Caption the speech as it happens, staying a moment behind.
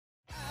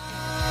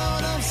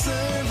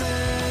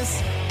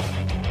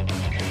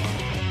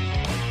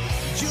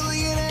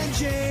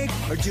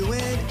are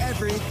doing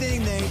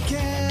everything they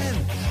can,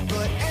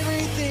 but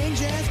everything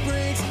just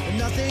breaks and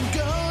nothing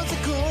goes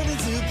according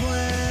to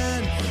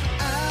plan.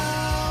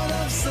 Out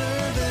of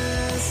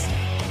service.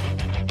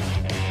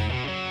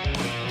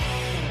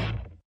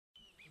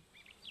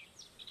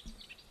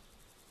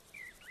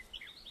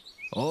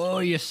 Oh,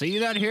 you see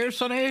that here,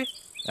 Sonny?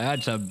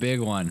 That's a big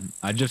one.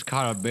 I just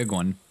caught a big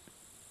one.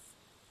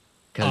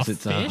 Because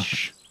it's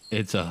fish?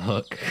 It's a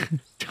hook.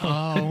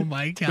 Oh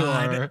my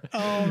god.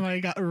 Oh my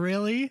god.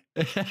 Really?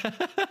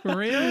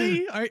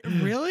 Really?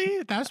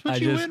 Really? That's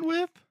what you went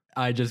with?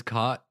 I just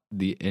caught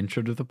the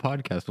intro to the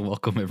podcast.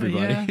 Welcome,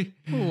 everybody.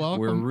 Yeah.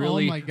 Welcome. We're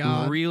really oh my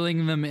god.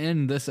 reeling them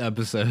in this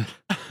episode.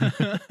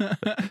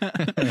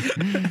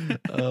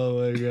 Oh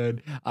my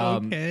god.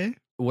 Okay.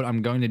 What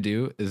I'm going to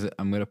do is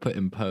I'm going to put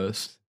in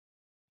post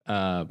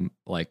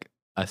like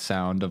a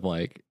sound of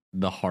like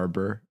the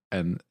harbor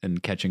and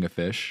catching a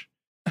fish.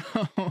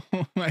 Oh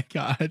my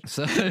god.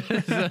 So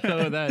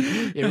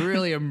that it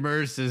really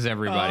immerses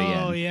everybody in.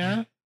 Oh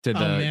yeah.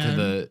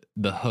 To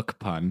the hook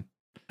pun.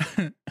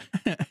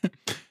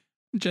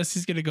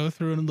 Jesse's gonna go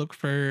through and look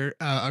for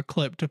a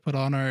clip to put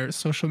on our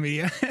social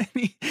media.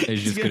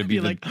 It's just gonna be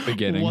the like,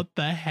 beginning. What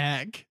the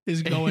heck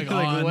is going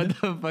like, on? What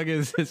the fuck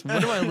is this?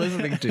 What am I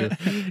listening to?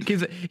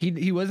 Because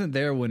he wasn't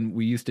there when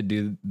we used to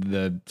do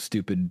the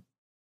stupid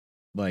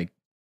like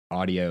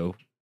audio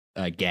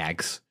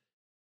gags.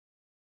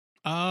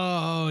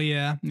 Oh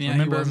yeah.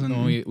 Remember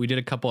when we did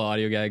a couple of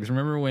audio gags?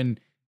 Remember when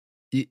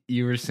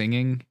you were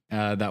singing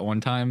that one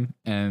time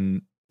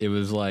and it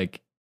was like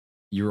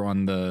you were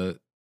in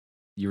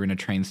a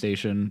train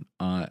station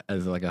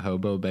as like a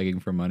hobo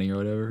begging for money or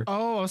whatever?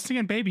 Oh, I was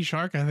singing Baby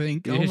Shark, I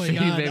think. Oh my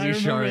god, Baby I remember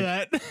Shark.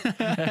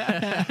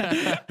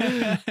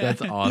 that.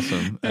 That's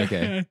awesome.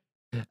 Okay.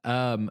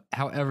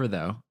 However,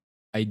 though,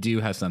 I do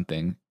have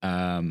something.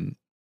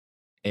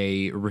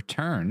 A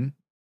return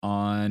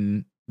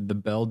on the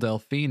Belle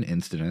Delphine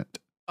incident.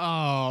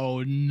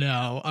 Oh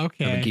no.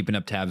 Okay. I've been keeping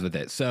up tabs with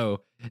it.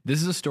 So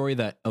this is a story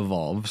that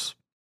evolves.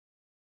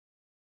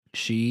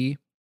 She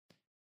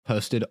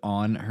posted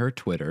on her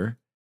Twitter.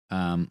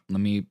 Let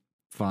me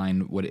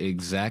find what it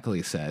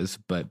exactly says,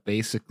 but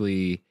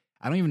basically,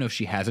 I don't even know if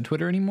she has a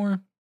Twitter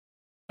anymore.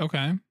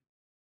 Okay.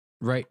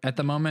 Right at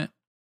the moment.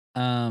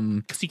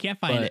 Because you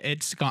can't find it.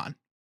 It's gone.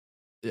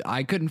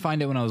 I couldn't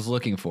find it when I was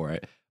looking for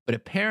it, but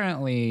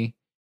apparently,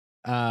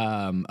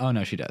 oh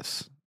no, she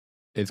does.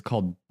 It's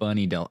called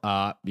Bunny Del.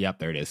 Yep,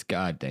 there it is.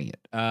 God dang it.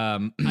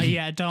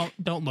 Yeah,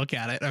 don't look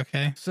at it.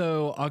 Okay.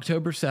 So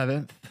October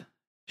 7th,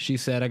 she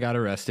said I got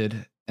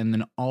arrested. And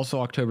then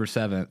also October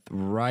 7th,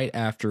 right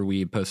after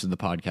we posted the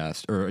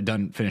podcast or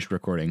finished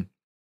recording,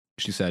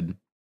 she said,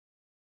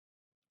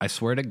 I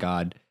swear to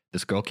God,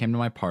 this girl came to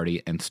my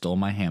party and stole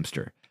my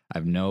hamster. I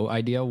have no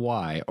idea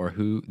why or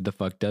who the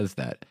fuck does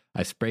that.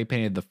 I spray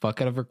painted the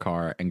fuck out of her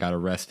car and got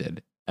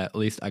arrested. At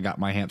least I got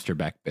my hamster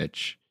back,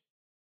 bitch.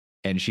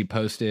 And she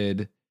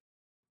posted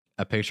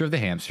a picture of the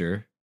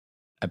hamster,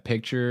 a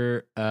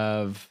picture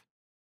of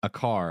a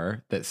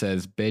car that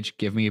says, bitch,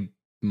 give me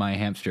my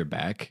hamster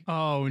back.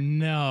 Oh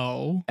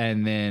no.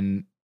 And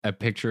then a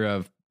picture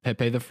of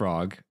Pepe the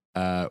Frog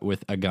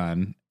with a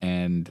gun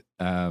and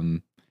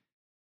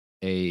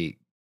a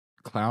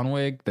clown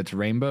wig that's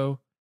rainbow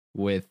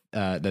with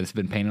that's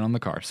been painted on the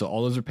car. So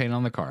all those are painted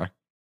on the car,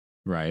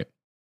 right?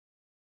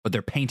 But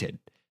they're painted.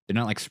 They're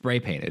not like spray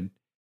painted.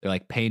 They're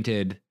like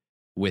painted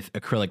with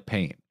acrylic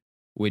paint,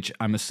 which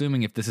I'm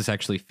assuming if this is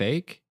actually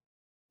fake,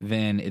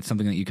 then it's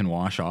something that you can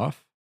wash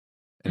off.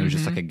 And it was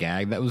just like a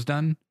gag that was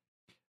done.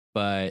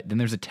 But then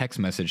there's a text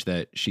message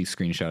that she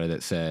screenshotted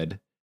that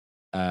said,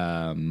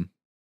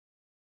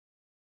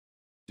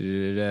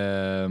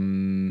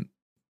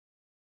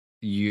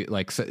 you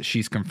like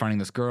she's confronting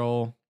this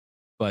girl,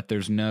 but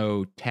there's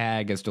no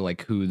tag as to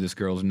like who this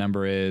girl's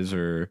number is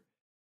or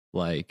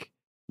like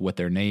what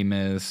their name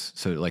is.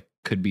 So it like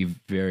could be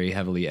very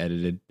heavily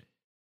edited.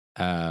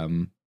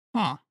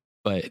 But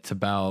it's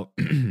about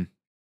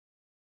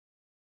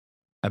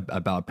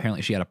about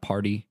apparently she had a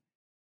party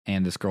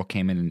and this girl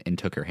came in and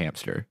took her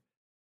hamster.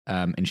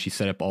 And she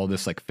set up all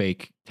this like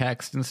fake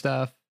text and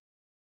stuff.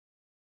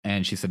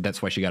 And she said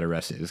that's why she got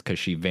arrested, is because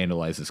she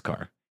vandalized this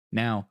car.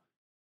 Now,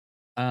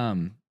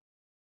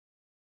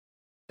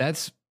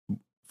 that's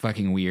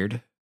fucking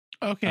weird.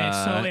 Okay,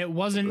 so it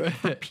wasn't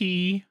for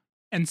pee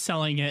and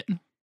selling it.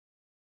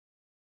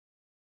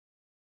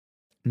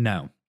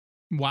 No.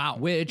 Wow.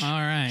 Which all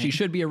right. She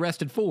should be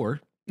arrested for.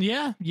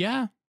 Yeah,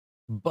 yeah.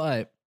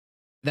 But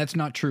that's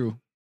not true.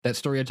 That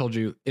story I told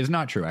you is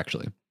not true,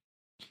 actually.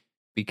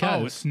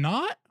 Because it's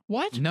not?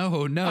 What?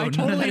 No. I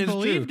totally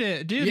believed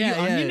it. Dude, are you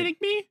onion-ing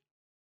me?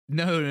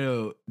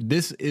 No.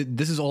 This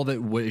is all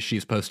that what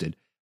she's posted.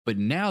 But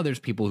now there's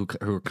people who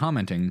are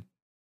commenting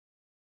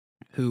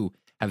who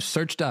have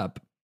searched up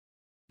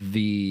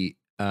the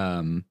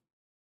mugshot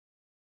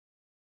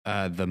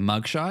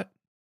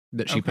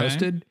that she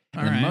posted.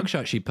 And the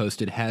mugshot she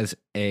posted has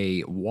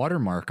a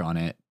watermark on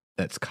it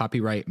that's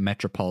copyright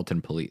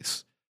Metropolitan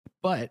Police.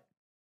 But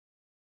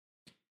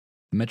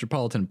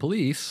Metropolitan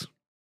Police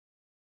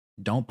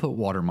don't put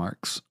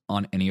watermarks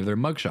on any of their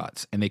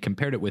mugshots. And they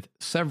compared it with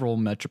several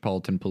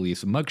Metropolitan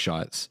Police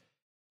mugshots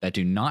that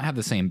do not have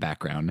the same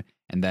background,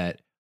 and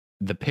that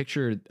the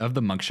picture of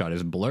the mugshot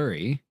is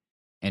blurry,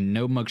 and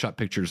no mugshot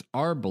pictures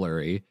are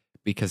blurry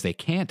because they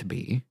can't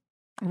be.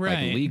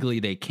 Right. Like legally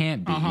they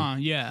can't be.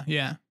 Yeah,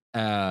 yeah.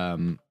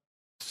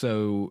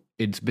 So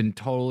it's been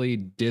totally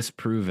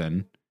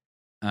disproven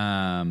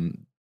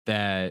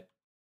that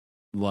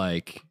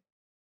like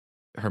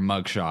her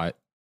mugshot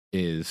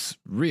is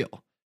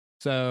real.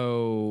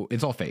 So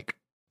it's all fake.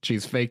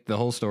 She's faked the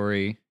whole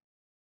story.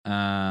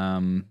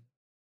 And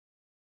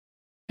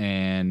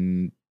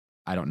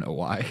I don't know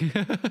why.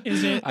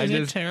 Is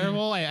it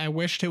terrible? I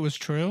wished it was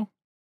true.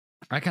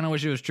 I kind of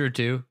wish it was true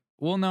too.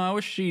 Well, no, I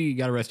wish she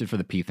got arrested for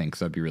the pee thing, because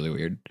that'd be really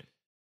weird.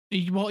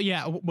 Well,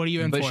 yeah. What are you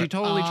in for? But she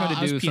totally tried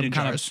to do some kind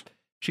jars. of.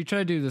 She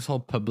tried to do this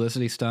whole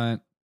publicity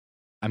stunt.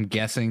 I'm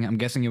guessing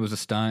it was a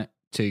stunt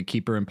to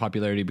keep her in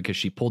popularity, because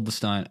she pulled the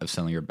stunt of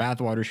selling her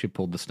bathwater. She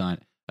pulled the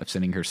stunt of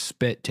sending her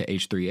spit to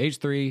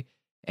S2E8,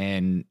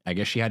 and I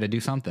guess she had to do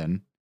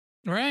something.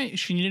 Right.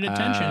 She needed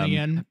attention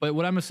again. But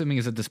what I'm assuming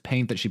is that this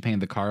paint that she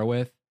painted the car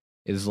with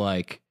is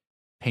like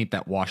paint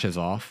that washes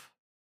off.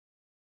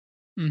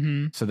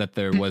 Mm-hmm. So that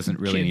there wasn't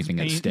really anything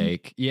paint. at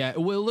stake. Yeah,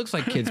 well, it looks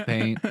like kids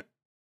paint.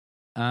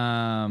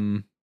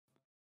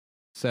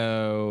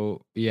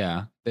 So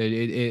yeah,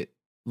 it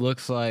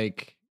looks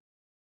like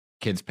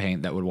kids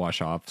paint that would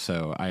wash off.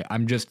 So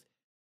I'm guessing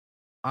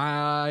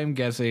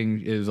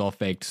it was all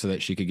faked so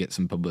that she could get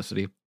some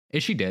publicity.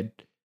 And she did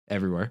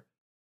everywhere.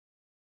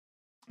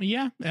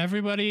 Yeah,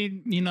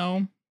 everybody,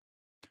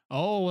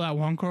 oh, that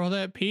one girl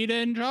that peed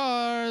in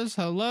jars.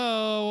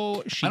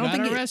 Hello, she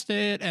got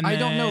arrested. And I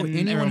don't know then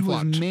anyone who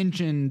flocked. has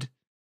mentioned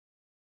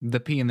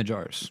the pee in the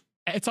jars.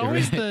 It's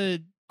always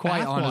the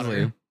Quite honestly.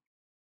 honestly.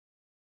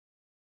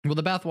 Well,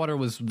 the bathwater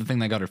was the thing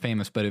that got her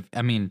famous, but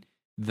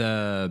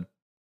the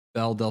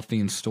Belle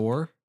Delphine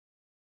store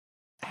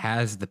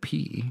has the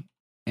pee.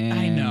 And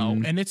I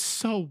know, and it's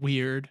so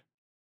weird.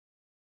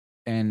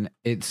 And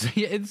it's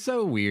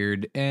so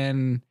weird,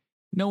 and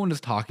no one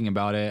is talking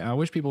about it. I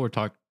wish people were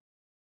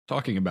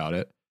talking about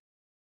it.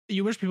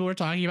 You wish people were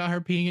talking about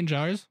her peeing in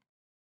jars?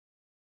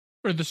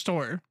 Or the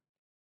store?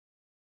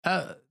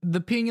 The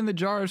peeing in the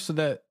jars, so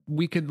that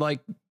we could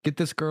like get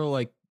this girl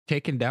like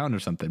taken down or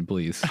something,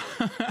 please.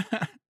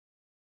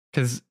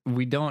 Because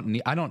I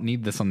don't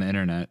need this on the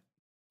internet.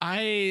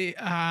 I really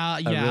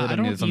I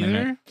don't need this on the either.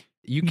 internet.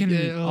 You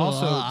can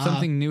also,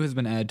 something new has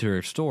been added to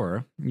her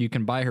store. You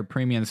can buy her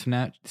premium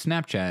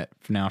Snapchat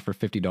now for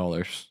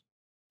 $50.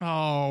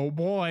 Oh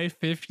boy,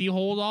 $50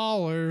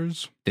 whole.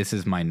 This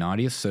is my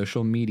naughtiest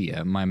social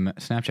media. My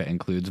Snapchat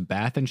includes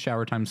bath and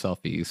shower time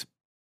selfies.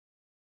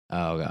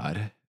 Oh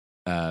god.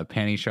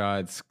 Panty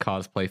shots,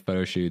 cosplay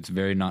photo shoots,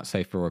 very not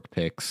safe for work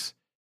pics.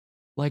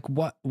 Like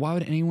what? Why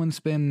would anyone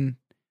spend?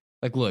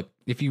 Like, look,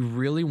 if you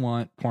really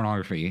want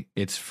pornography,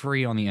 it's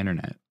free on the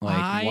internet.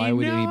 Like, why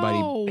would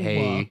anybody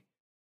pay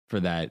for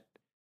that?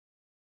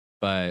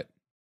 But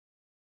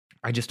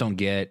I just don't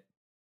get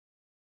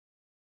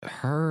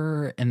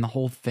her and the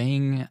whole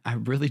thing. I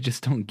really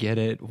just don't get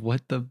it.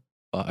 What the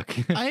fuck?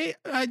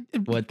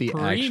 What the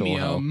actual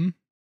hell?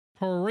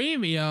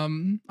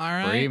 Premium. All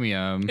right.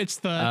 Premium. It's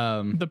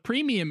the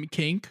premium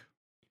kink.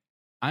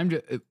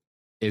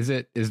 Is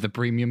the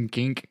premium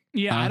kink?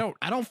 Yeah, huh?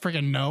 I don't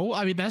freaking know.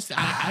 I mean,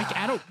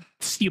 I don't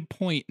see a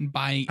point in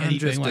buying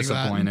anything like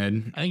that. I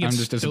think I'm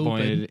just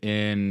disappointed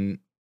in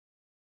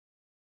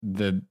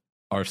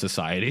our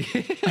society.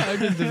 I'm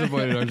just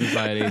disappointed in our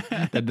society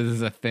that this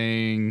is a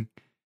thing.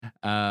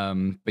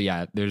 But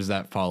yeah, there's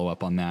that follow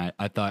up on that.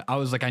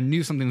 I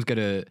knew something was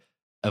gonna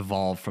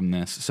evolve from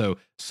this.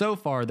 So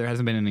far there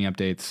hasn't been any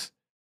updates.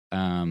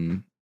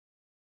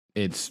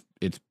 It's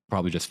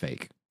probably just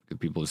fake.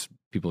 People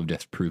have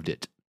disproved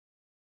it.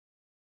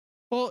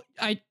 Well,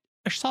 I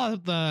saw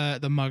the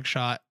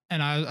mugshot,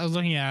 and I was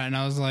looking at it, and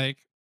I was like,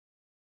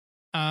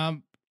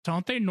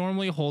 don't they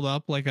normally hold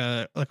up like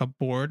a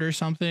board or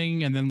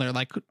something, and then they're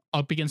like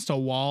up against a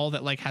wall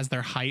that like has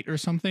their height or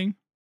something?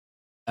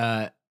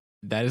 That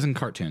is in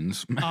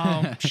cartoons.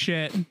 Oh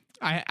shit!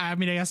 I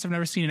mean, I guess I've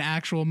never seen an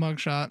actual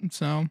mugshot,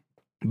 so.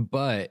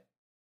 But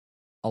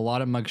a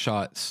lot of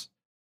mugshots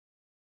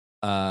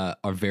are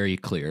very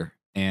clear,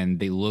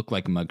 and they look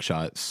like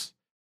mugshots.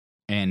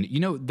 And,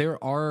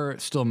 there are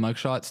still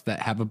mugshots that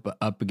have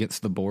up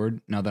against the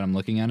board. Now that I'm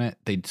looking at it,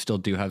 they still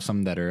do have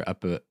some that are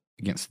up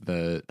against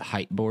the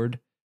height board.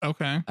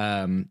 Okay.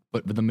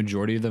 But the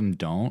majority of them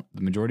don't.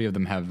 The majority of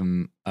them have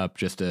them up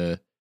just a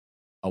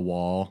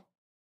wall,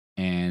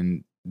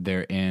 and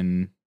they're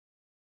in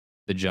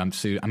the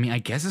jumpsuit. I mean, I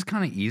guess it's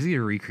kind of easy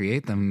to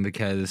recreate them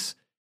because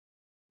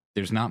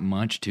there's not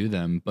much to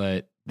them.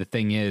 But the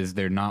thing is,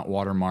 they're not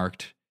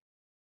watermarked,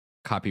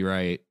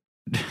 copyright,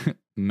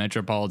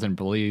 Metropolitan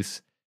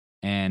Police,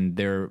 and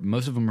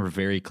most of them are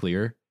very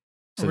clear,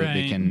 so that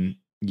they can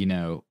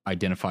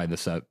identify the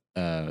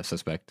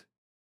suspect.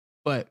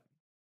 But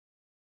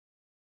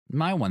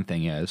my one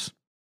thing is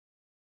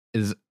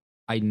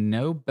I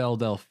know Belle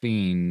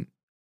Delphine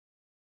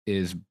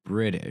is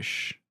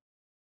British,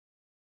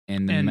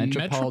 And the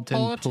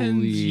Metropolitan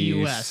Police,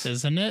 U.S.,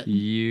 isn't it?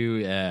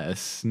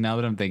 U.S. Now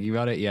that I'm thinking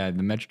about it, yeah,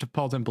 the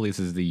Metropolitan Police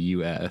is the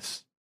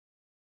U.S.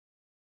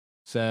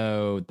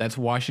 So that's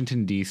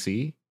Washington,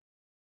 D.C.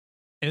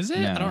 Is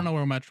it? No. I don't know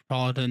where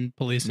Metropolitan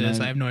Police is.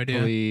 I have no idea.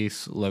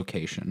 Police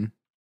location.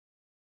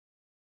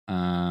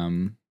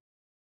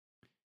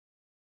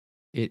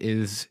 It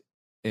is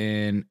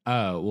in.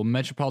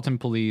 Metropolitan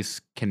Police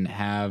can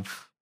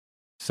have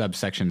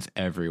subsections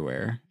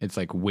everywhere. It's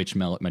like which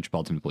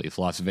Metropolitan Police,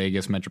 Las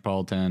Vegas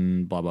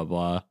Metropolitan, blah blah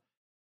blah.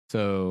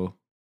 So,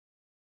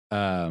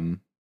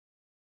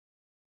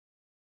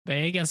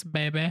 Vegas,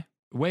 baby.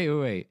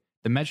 Wait.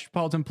 The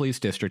Metropolitan Police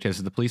District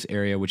is the police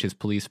area which is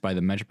policed by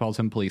the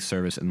Metropolitan Police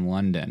Service in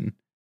London.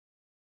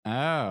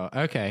 Oh,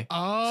 okay.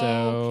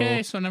 Oh,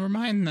 okay. So never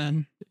mind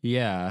then.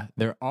 Yeah,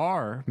 there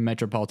are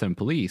Metropolitan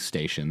Police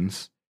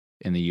stations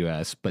in the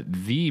U.S., but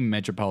the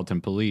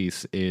Metropolitan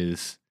Police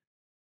is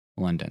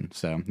London.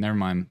 So never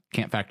mind.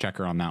 Can't fact check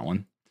her on that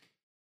one.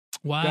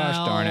 Wow. Gosh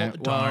darn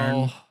it. Darn.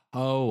 Well,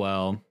 oh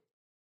well.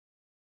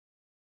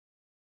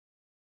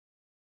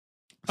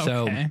 Okay.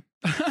 So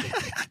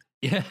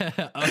yeah.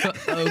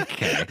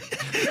 Okay.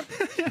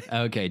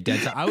 Okay,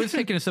 dead. So I was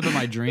taking a sip of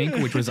my drink,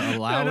 which was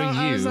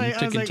allowing you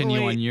to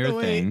continue on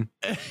your thing.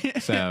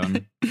 So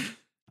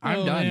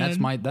I'm done. Man. That's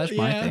my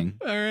thing.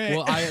 All right.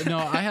 Well,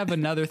 I have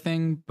another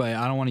thing, but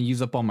I don't want to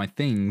use up all my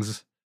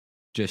things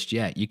just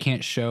yet. You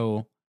can't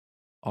show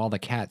all the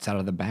cats out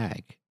of the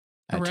bag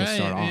to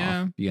start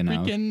off. You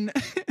know,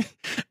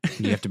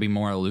 you have to be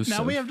more elusive.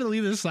 Now we have to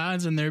leave the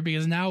signs in there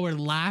because now we're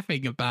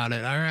laughing about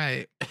it. All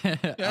right.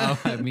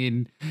 I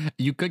mean,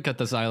 you could cut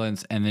the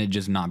silence and it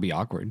just not be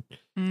awkward.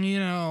 You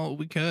know,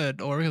 we could,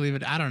 or we could leave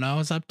it. I don't know.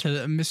 It's up to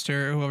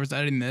Mr. whoever's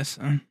editing this.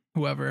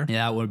 Whoever.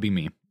 Yeah, that would be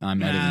me.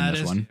 I'm editing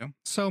this one. Too.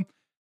 So,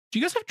 do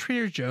you guys have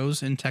Trader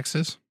Joe's in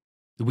Texas?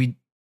 Do we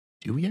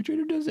have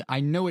Trader Joe's?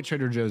 I know what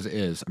Trader Joe's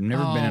is. I've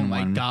never been in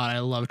one. Oh my God, I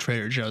love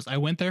Trader Joe's. I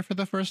went there for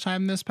the first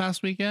time this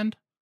past weekend.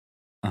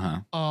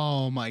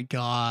 Oh my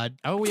God.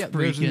 Oh yeah,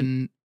 they're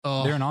in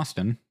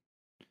Austin.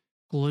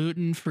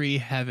 Gluten-free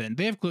heaven.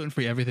 They have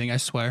gluten-free everything, I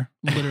swear.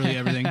 Literally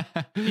everything.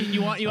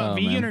 You want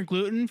vegan or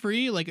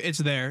gluten-free? Like it's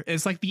there.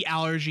 It's like the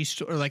allergy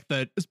store, or like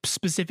the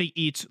specific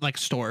eats like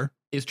store.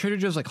 Is Trader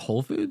Joe's like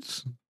Whole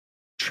Foods?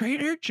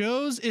 Trader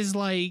Joe's is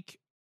like,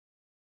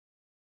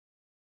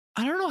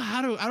 I don't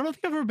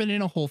think I've ever been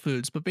in a Whole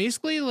Foods, but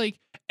basically like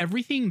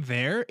everything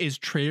there is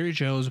Trader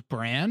Joe's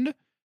brand,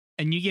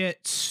 and you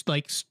get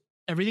like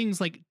everything's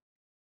like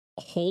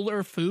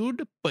wholer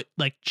food, but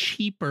like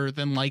cheaper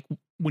than like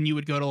when you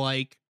would go to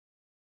like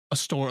a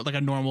store, like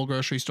a normal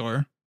grocery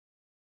store.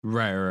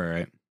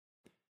 Right.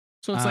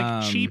 So it's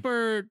like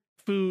cheaper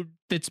food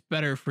that's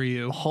better for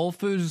you. Whole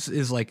Foods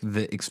is like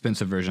the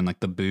expensive version, like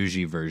the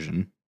bougie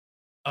version.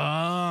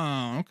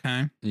 Oh,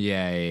 okay.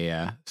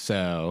 Yeah.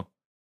 So,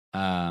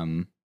 I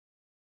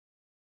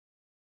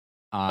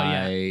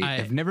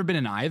have never been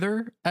in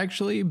either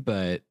actually,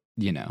 but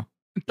you know.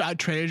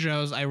 Trader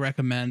Joe's, I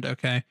recommend.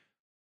 Okay.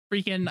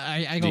 Freaking,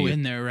 I go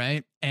in there,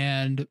 right?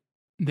 And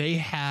they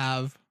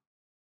have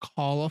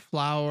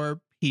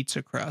cauliflower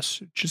pizza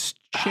crust just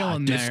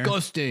chilling there.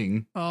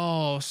 Disgusting.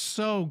 Oh,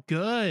 so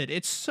good.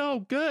 It's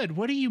so good.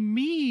 What do you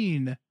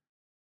mean?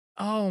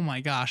 Oh my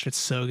gosh, it's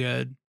so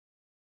good.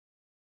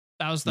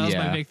 That was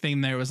my big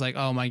thing there, was like,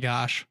 oh my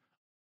gosh.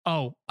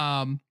 Oh,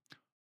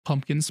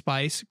 pumpkin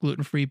spice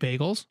gluten-free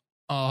bagels.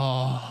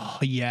 Oh,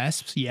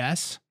 yes. Let's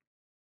see.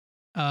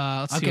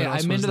 Okay,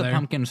 I'm into the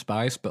pumpkin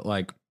spice, but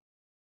like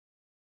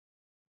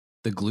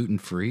the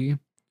gluten-free.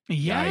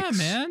 Yeah, yikes.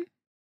 man.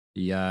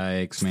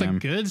 Yikes, man.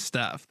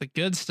 The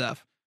good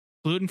stuff.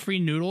 Gluten-free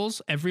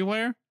noodles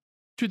everywhere.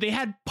 Dude, they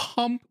had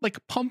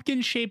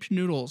pumpkin-shaped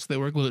noodles that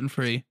were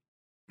gluten-free.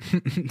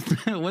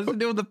 What's the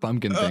deal with the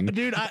pumpkin thing?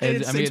 Dude,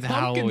 it's pumpkin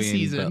Halloween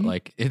season. But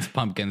like it's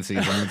pumpkin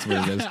season. That's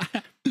what it is.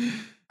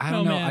 I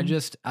don't know.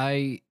 Man.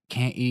 I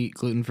can't eat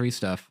gluten-free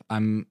stuff.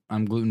 I'm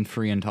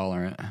gluten-free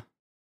intolerant.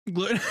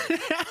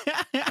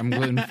 I'm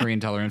gluten-free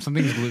intolerant. If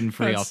something's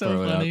gluten-free, I'll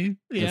throw it up. Yeah.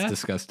 It's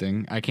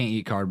disgusting. I can't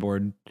eat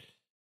cardboard.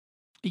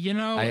 You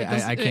know,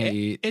 I can't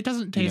eat. It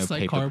doesn't taste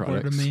like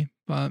cardboard to me.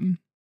 But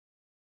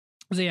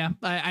so yeah,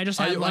 I just.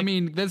 I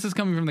mean, this is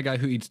coming from the guy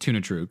who eats tuna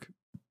truk.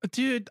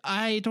 Dude,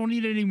 I don't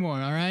eat it anymore.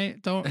 All right,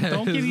 don't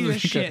give me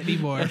this shit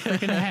anymore.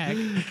 Freaking heck!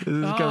 This is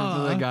coming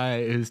from the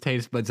guy whose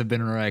taste buds have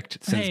been wrecked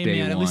since day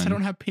one. At least I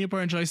don't have peanut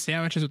butter and jelly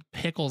sandwiches with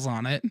pickles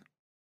on it.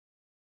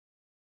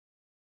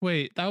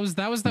 Wait, that was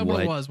what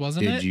it was,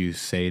 wasn't it? Did you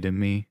say to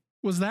me?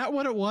 Was that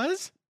what it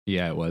was?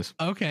 Yeah, it was.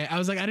 Okay, I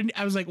was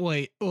like,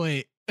 wait.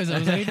 Was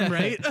I even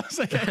right? I was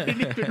like, I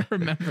didn't even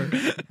remember.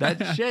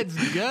 That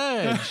shit's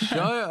good. Shut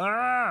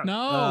up.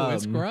 No,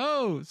 it's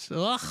gross.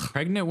 Ugh.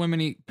 Pregnant women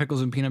eat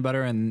pickles and peanut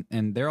butter, and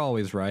they're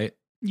always right.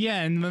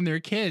 Yeah, and then their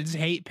kids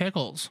hate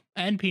pickles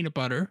and peanut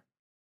butter.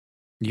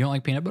 You don't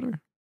like peanut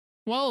butter?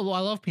 Well, I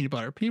love peanut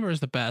butter. Peanut butter is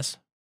the best.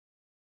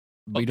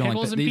 But you don't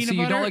like peanut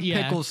butter? You don't like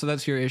pickles, so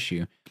that's your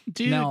issue.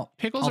 Dude, now,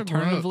 pickles are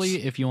gross.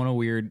 Alternatively, if you want a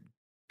weird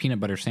peanut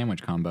butter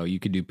sandwich combo, you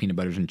could do peanut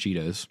butters and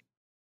Cheetos.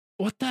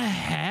 What the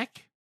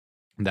heck?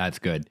 That's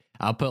good.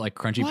 I'll put like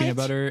crunchy peanut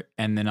What? butter,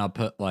 and then I'll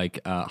put like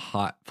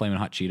flaming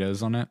hot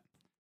Cheetos on it.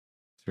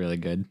 It's really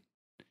good.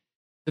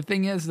 The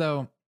thing is,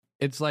 though,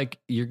 it's like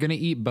you're gonna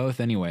eat both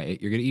anyway.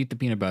 You're gonna eat the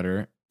peanut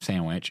butter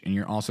sandwich, and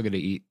you're also gonna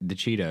eat the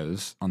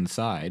Cheetos on the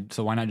side.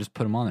 So why not just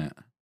put them on it?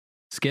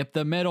 Skip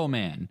the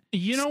middleman.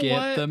 You know Skip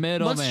what? the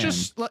middleman. Let's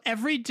just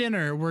every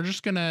dinner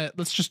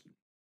let's just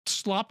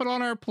slop it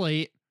on our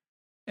plate,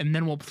 and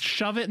then we'll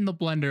shove it in the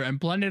blender and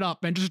blend it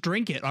up and just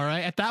drink it. All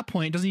right. At that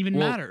point, it doesn't even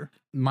matter.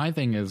 My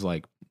thing is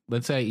like,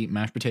 let's say I eat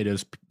mashed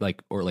potatoes,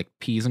 or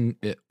peas and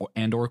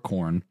or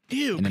corn,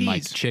 Ew, and then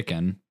like peas.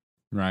 chicken,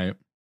 right?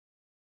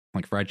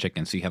 Like fried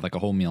chicken. So you have like a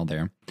whole meal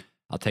there.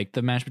 I'll take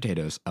the mashed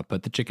potatoes. I'll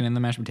put the chicken in the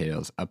mashed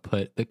potatoes. I'll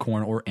put the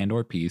corn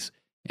or peas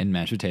in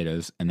mashed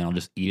potatoes, and then I'll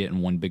just eat it in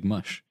one big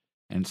mush,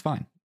 and it's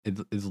fine.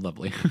 It's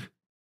lovely.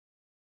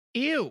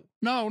 Ew.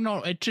 No.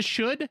 It just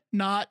should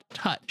not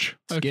touch.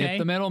 Okay. Skip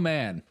the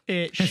middleman.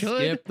 It should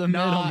Skip the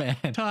not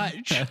middleman.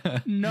 touch.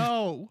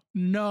 No.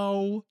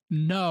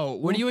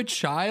 What are you, a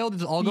child?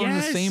 It's all going to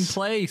the same Yes.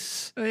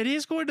 place. It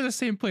is going to the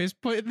same place,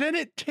 but then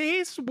it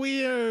tastes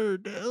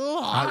weird.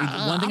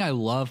 One thing I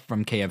love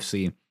from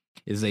KFC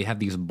is they have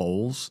these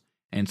bowls,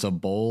 and it's a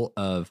bowl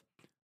of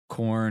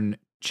corn,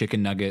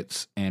 chicken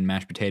nuggets, and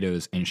mashed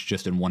potatoes, and it's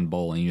just in one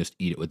bowl, and you just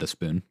eat it with a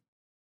spoon.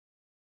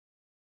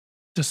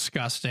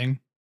 Disgusting.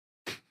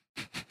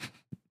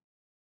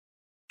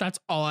 That's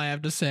all I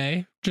have to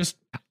say. Just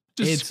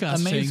disgusting.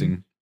 It's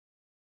amazing.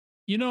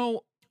 You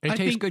know, It I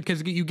tastes think- good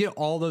because you get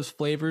all those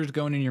flavors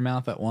going in your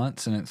mouth at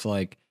once, and it's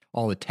like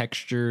all the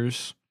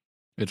textures.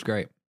 It's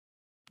great.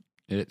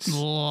 It's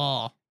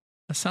Ugh.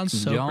 That sounds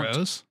so Don't-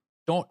 gross.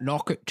 don't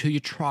knock it till you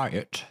try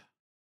it.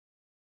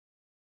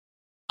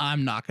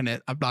 I'm not gonna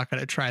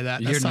try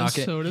that. That You're sounds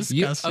knocking- so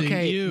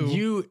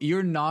disgusting.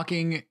 You're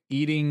knocking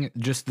eating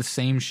just the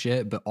same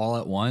shit, but all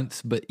at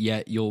once. But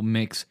yet you'll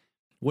mix.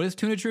 What is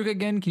tuna truc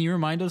again? Can you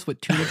remind us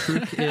what tuna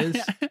truc is?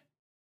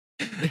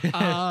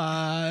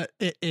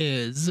 It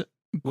is.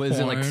 Was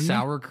it like corn.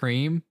 sour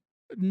cream?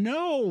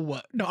 No.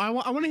 I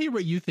want to hear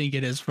what you think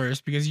it is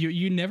first, because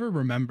you never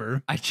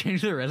remember. I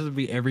change the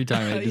recipe every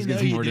time. And it just You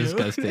gets know you more do.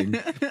 disgusting.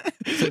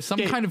 So some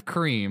Okay. kind of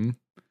cream.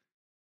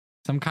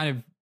 Some kind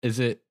of is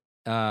it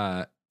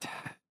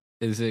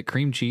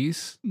cream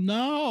cheese?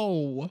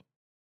 No.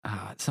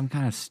 Some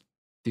kind of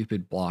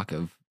stupid block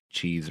of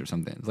cheese or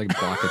something. It's like a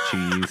block of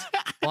cheese.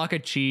 Block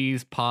of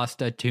cheese,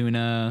 pasta,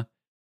 tuna,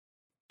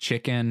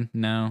 chicken.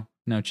 No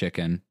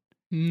chicken.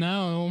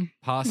 No.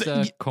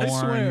 Pasta, corn. I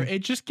swear, it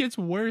just gets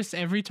worse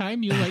every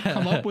time you like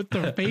come up with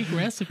the fake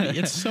recipe.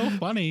 It's so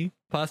funny.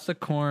 Pasta,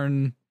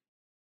 corn,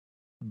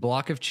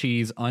 block of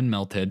cheese,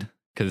 unmelted,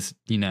 because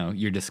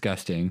you're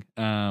disgusting.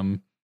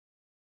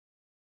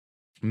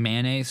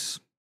 Mayonnaise.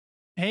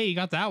 Hey, you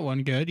got that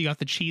one good. You got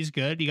the cheese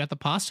good. You got the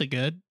pasta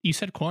good. You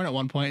said corn at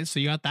one point, so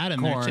you got that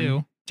in there Corn,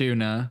 too.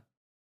 tuna,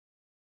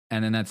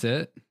 and then that's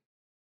it.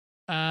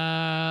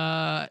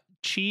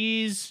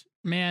 Cheese,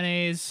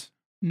 mayonnaise,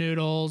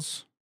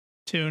 noodles,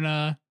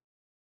 tuna,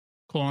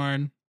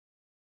 corn.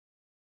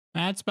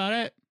 That's about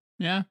it.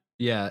 Yeah.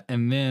 Yeah,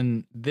 and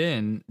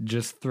then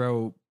just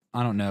throw,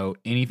 I don't know,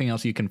 anything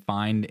else you can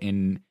find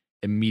in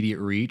immediate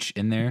reach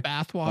in there.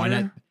 Bath Why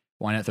water. not?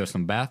 Why not throw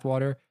some bath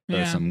water? Throw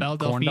Yeah. some Belle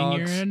corn Delphine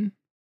dogs. urine.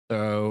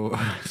 Throw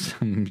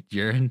some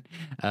urine.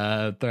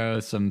 Throw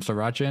some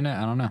sriracha in it.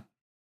 I don't know.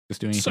 Just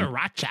do anything.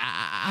 Sriracha.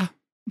 I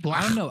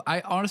don't know.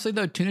 I honestly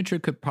though, tuna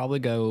truc could probably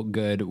go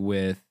good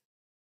with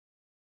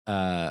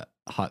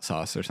hot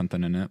sauce or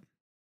something in it.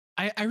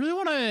 I really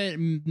want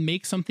to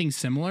make something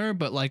similar,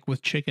 but like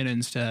with chicken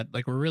instead.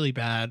 Like we're really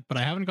bad, but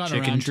I haven't gotten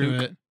Chicken around truc?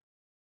 to it.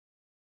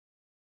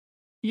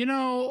 You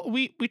know,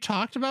 we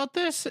talked about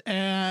this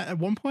at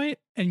one point,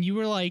 and you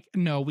were like,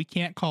 "No, we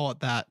can't call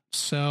it that."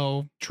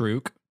 So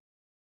Truc.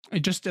 I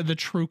just did the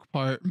truc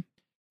part.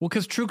 Well,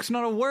 because truc's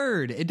not a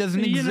word. It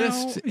doesn't You know,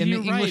 exist in the you're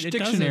right, English it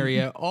dictionary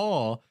doesn't. at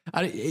all.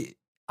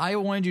 I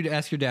wanted you to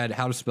ask your dad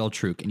how to spell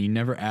truc, and you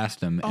never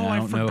asked him. And Oh, I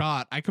don't know.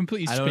 forgot. I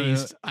completely I don't know.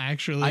 spaced. I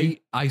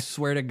actually. I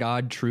swear to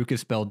God, truc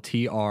is spelled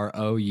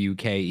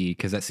Trouke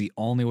because that's the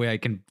only way I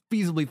can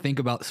feasibly think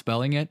about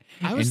spelling it.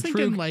 I was and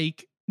thinking truc-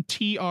 like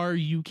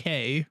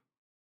TRUK.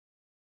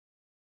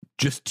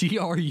 just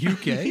Truk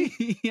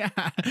Yeah.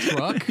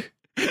 truck.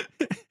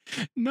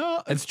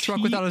 No, It's truck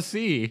without a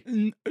C.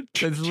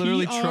 It's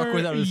literally truck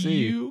without a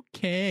C.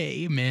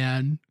 UK,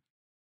 man.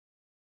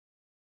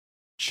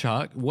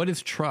 Chuck. What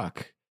is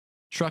truck?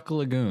 Truck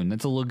lagoon.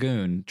 That's a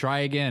lagoon. Try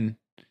again.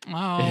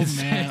 Oh It's-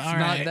 man, it's all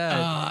not right.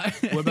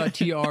 that. What about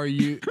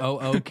Truook?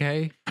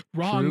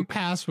 wrong Troop?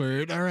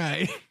 password? All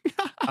right.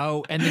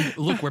 Oh, and then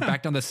look, we're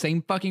back down the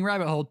same fucking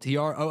rabbit hole.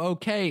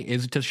 Trook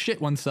is to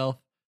shit oneself.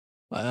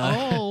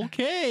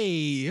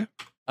 Okay.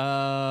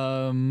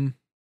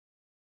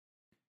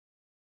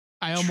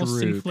 I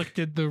almost Troop.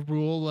 inflicted the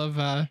rule of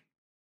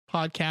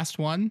podcast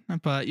one,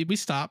 but we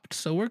stopped,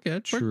 so we're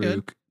good. We're good.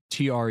 Truk.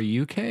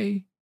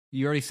 Truk.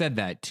 You already said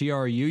that.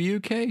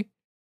 Truuk.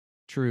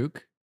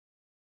 Truk.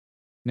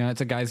 No,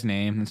 it's a guy's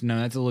name. No,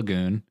 that's a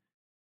lagoon.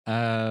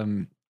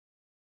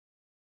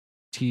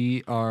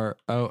 TROOKE.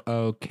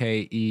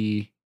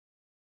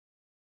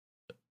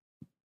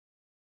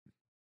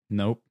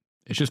 Nope.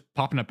 It's just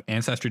popping up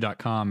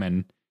Ancestry.com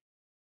and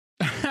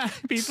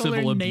People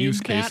civil are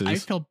abuse named that. cases. I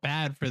feel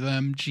bad for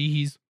them.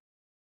 Jeez.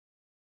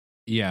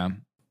 Yeah.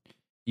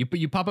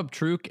 You pop up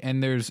Truk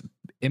and there's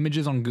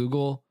images on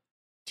Google.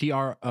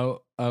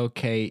 TROOKE.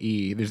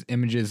 There's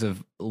images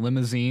of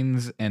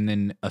limousines and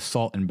then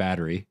assault and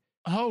battery.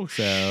 Oh,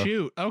 So-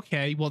 shoot.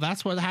 Okay. Well,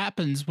 that's what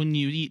happens when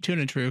you eat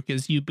tuna Truk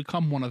is you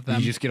become one of them.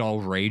 You just get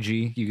all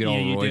ragey. You get all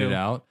Yeah, you roided do.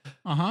 out.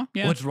 Uh-huh.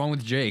 Yeah. What's wrong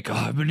with Jake? Oh,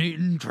 I've been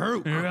eating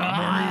Truk.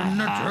 I've been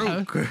eating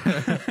a Truk.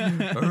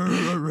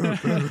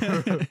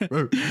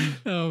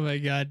 Oh my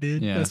God,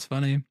 dude. Yeah. That's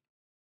funny.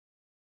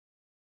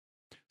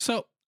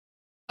 So,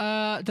 did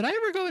I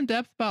ever go in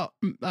depth about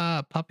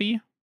Puppy?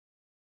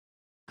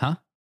 Huh?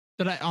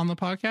 Did I on the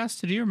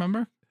podcast? Do you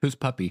remember? Who's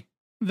Puppy?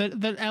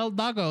 The El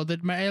Dago,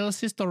 that my El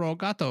Sistero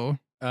Gato.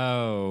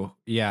 Oh,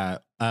 yeah.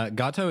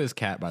 Gato is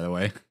cat, by the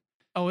way.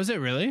 Oh, is it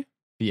really?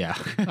 Yeah.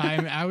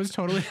 I was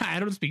totally. I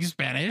don't speak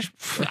Spanish.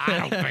 I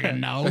don't freaking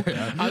know.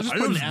 I was just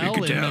putting an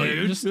L in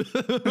there. Just...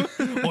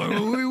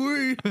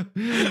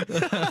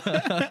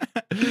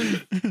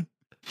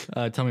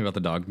 Tell me about the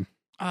dog.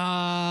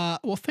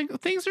 Well,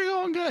 things are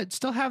going good.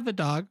 Still have the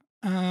dog.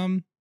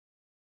 And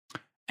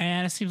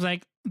it seems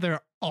like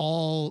they're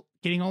all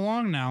getting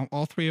along now.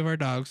 All three of our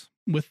dogs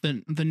with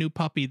the new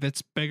puppy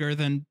that's bigger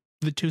than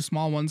the two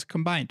small ones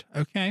combined.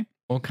 Okay.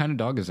 What kind of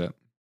dog is it?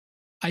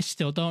 I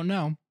still don't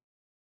know.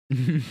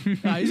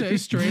 I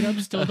straight up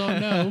still don't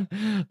know.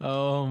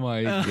 Oh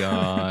my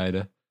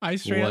God. I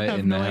straight What up have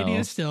in no the idea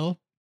hell? still.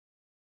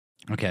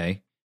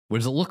 Okay. What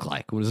does it look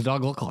like? What does the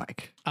dog look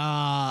like?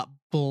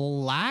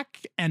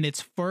 Black and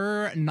it's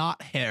fur,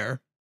 not hair.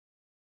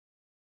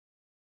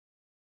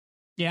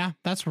 Yeah,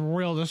 that's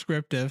real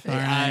descriptive. All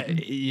right.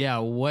 Yeah.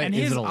 What And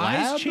is his it? A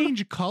lab? eyes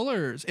change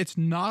colors. It's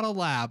not a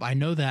lab. I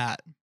know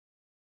that.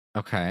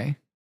 Okay.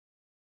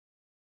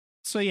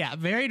 So yeah,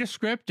 very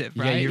descriptive,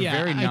 Yeah, right? you're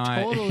very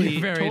not. Totally,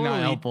 You're very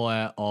not helpful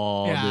at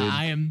all, Yeah, dude.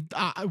 I am.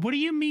 What do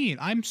you mean?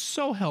 I'm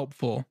so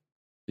helpful.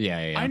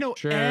 Yeah. I know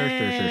Sure.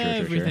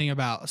 everything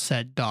about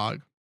said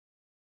dog.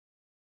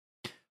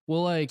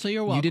 Well, like, So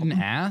you're you didn't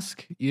welcome.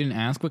 ask. You didn't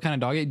ask what kind of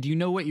dog. Do you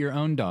know what your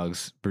own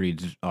dog's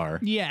breeds are?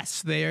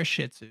 Yes, they are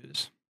Shih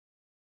Tzus.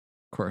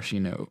 Of course, you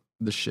know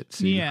the Shih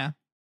Tzu. Yeah,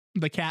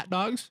 the cat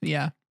dogs.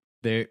 Yeah,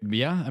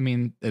 Yeah. I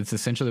mean, it's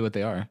essentially what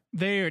they are.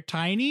 they're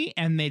tiny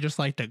and they just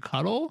like to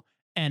cuddle.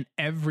 And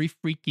every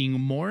freaking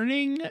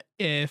morning,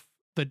 if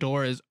the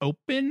door is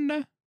open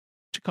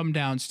to come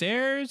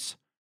downstairs,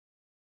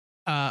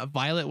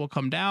 Violet will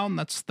come down.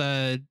 That's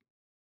the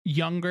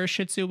younger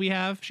Shih Tzu we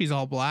have. She's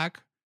all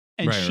black.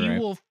 And Right, she right.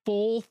 will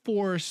full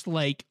force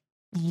like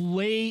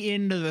lay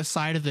into the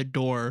side of the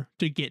door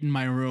to get in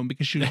my room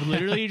because she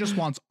literally just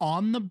wants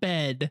on the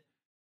bed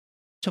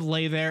to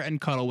lay there and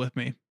cuddle with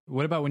me.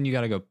 What about when you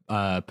gotta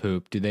go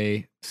poop? Do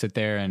they sit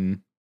there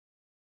and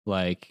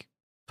like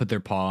put their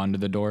paw under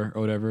the door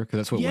or whatever? Because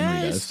that's what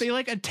Winry does. They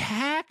like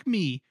attack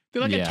me. They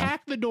like Yeah.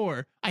 attack the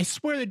door. I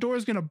swear the door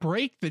is gonna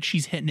break that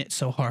she's hitting it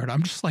so hard.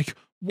 I'm just like,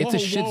 whoa, It's a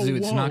Shih Tzu. whoa,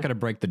 It's whoa. not gonna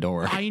break the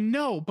door. I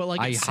know, but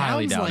like I it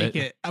highly sounds doubt like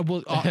it. it. I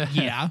will.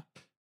 Yeah,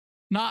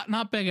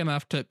 not big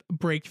enough to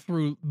break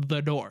through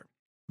the door.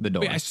 The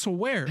door. Wait, I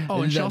swear.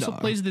 Oh, and she The also door.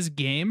 plays this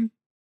game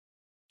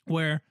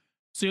where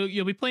so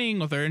you'll be playing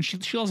with her, and she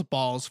loves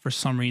balls for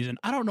some reason.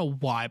 I don't know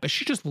why, but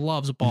she just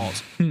loves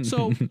balls.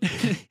 So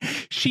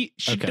she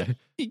Okay.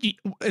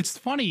 it's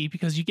funny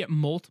because you get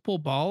multiple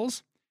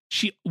balls.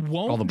 She All the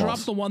won't drop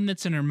balls. the one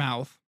that's in her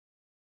mouth,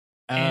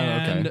 Oh,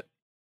 and okay.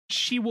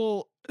 she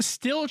will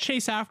still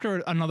chase after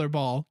another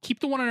ball, keep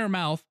the one in her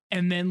mouth,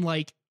 and then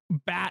like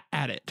bat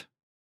at it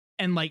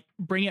and like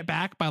bring it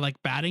back by like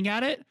batting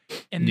at it.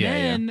 And Yeah,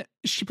 then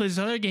she plays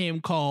another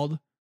game called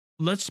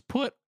Let's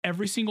Put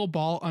Every Single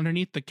Ball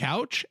Underneath the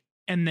Couch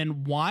and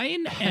then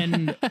whine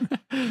and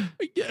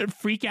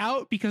freak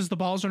out because the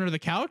balls are under the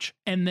couch.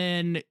 And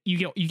then you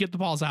get the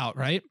balls out,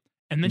 right?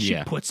 And then she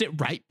Yeah. puts it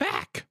right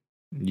back.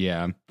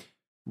 Yeah.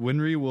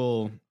 Winry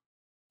will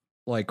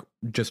like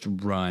just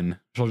run.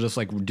 She'll just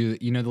like do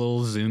the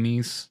little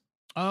zoomies.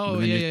 Oh, But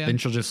then yeah. Then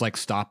she'll just like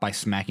stop by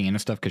smacking into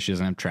stuff because she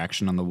doesn't have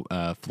traction on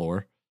the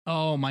floor.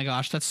 Oh my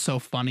gosh, that's so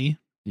funny.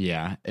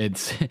 Yeah,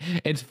 it's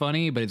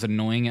funny, but it's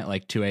annoying at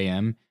like 2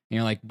 a.m. And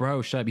you're like,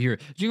 bro, shut up. Here,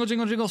 jingle,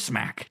 jingle, jingle,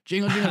 smack,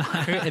 jingle, jingle,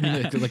 and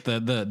then like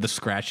the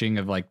scratching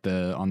of like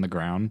the on the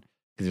ground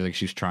because like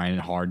she's trying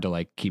hard to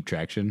like keep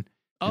traction.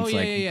 Oh, it's yeah,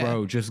 like, yeah.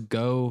 bro, just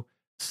go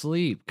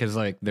sleep because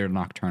like they're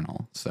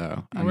nocturnal.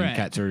 So I mean, Right.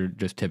 cats are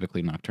just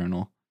typically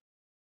nocturnal.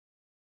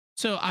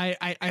 So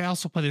I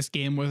also play this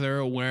game with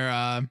her where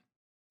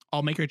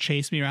I'll make her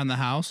chase me around the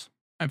house.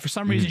 And for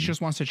some reason, she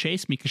just wants to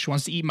chase me because she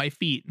wants to eat my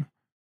feet,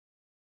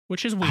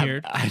 which is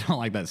weird. I don't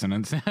like that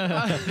sentence.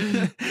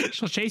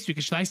 She'll chase me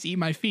because she likes to eat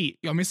my feet.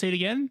 You want me to say it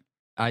again?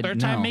 I Third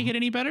time, make it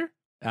any better?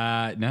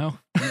 No,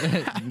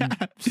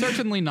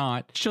 certainly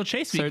not. She'll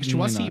chase me because she Certainly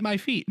wants to not. eat my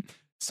feet.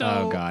 So,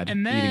 Oh, God. And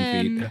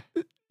Eating then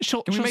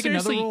she'll Can we she'll make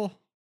seriously, another rule?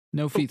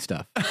 No feet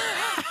stuff.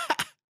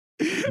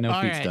 No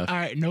All feet right, stuff. all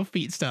right, no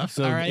feet stuff.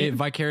 So all right.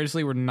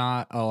 vicariously, we're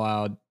not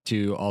allowed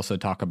to also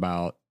talk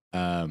about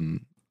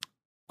Quentin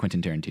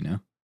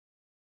Tarantino.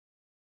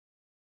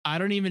 I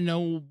don't even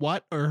know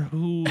what or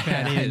who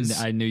that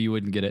is. I knew you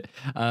wouldn't get it.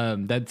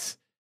 That's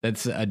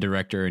a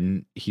director,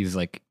 and he's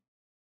like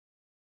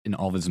in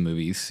all of his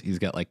movies, he's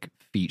got like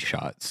feet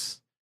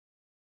shots,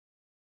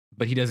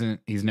 but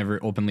he's never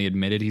openly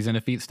admitted he's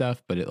into feet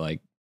stuff, but it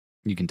like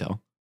you can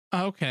tell.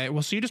 Okay,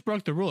 well, so you just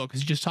broke the rule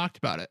because you just talked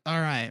about it. All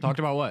right. Talked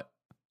about what?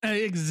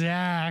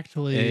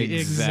 Exactly.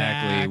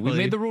 We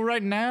made the rule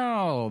right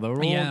now. The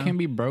rule can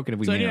be broken if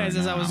we. So, made anyways, it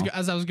right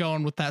as I was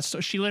going with that,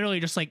 so she literally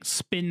just like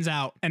spins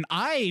out, and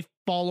I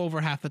fall over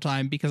half the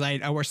time because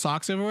I wear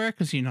socks everywhere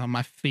because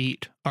my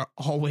feet are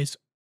always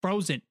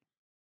frozen.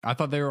 I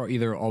thought they were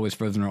either always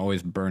frozen or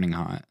always burning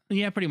hot.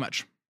 Yeah, pretty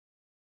much.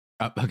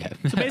 Okay.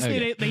 So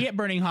basically, Okay. they get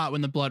burning hot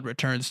when the blood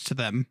returns to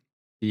them.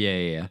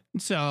 Yeah.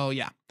 So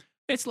yeah,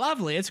 it's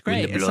lovely. It's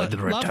When great. the It's a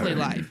blood lovely returns.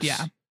 life.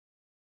 Yeah.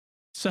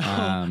 So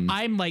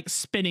I'm like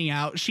spinning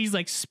out. She's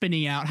like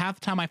spinning out. Half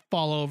the time I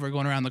fall over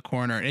going around the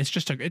corner.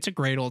 It's a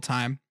great old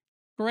time.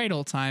 Great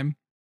old time.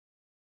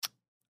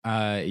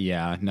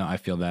 Yeah, no, I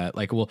feel that.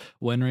 Like, well,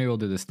 Winry will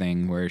do this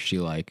thing where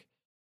she'll like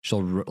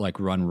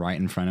run right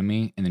in front of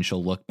me, and then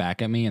she'll look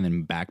back at me and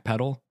then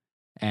backpedal.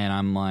 And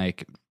I'm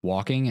like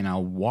walking, and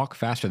I'll walk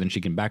faster than she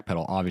can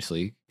backpedal,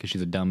 obviously, because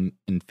she's a dumb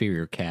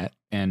inferior cat.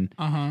 And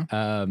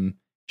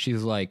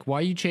she's like, "Why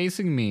are you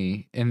chasing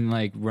me?" and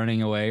like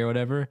running away or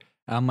whatever.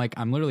 I'm like,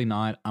 I'm literally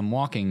not. I'm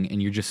walking,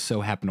 and you just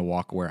so happen to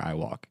walk where I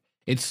walk.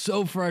 It's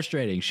so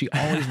frustrating. She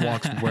always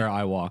walks where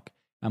I walk.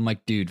 I'm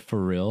like, dude,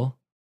 for real?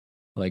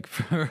 Like,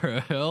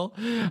 for real?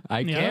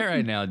 I can't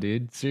right now,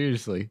 dude.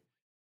 Seriously.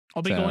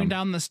 I'll be going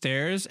down the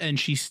stairs, and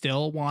she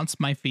still wants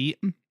my feet.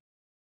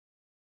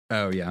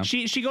 Oh, yeah.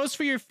 She goes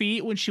for your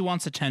feet when she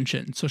wants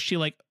attention. So she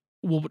like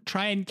will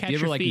try and catch Do you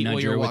ever your like feet while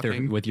nudge you're her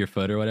walking. with your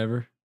foot or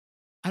whatever?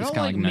 I Just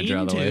don't kinda, like like, nudge her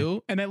mean out of the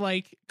to, and it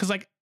like because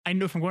like I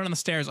know if I'm going down the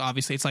stairs,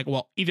 obviously it's like,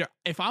 well, either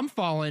if I'm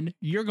falling,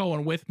 you're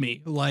going with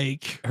me.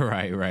 Like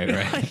Right.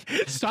 like,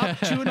 stop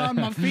chewing on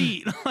my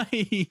feet. Like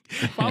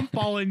if I'm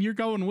falling, you're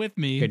going with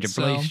me. Could you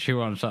please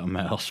chew on something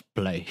else,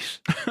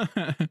 please?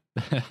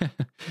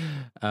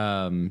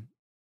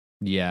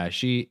 Yeah,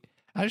 she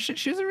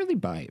doesn't really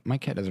bite. My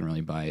cat doesn't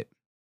really bite.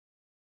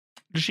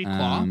 Does she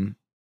claw?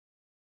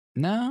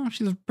 No,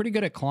 she's pretty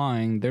good at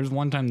clawing. There's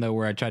one time though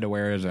where I tried to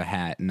wear her as a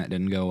hat and that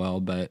didn't go well,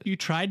 but You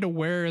tried to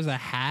wear her as a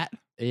hat?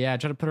 yeah, I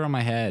tried to put her on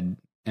my head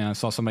and I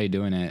saw somebody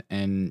doing it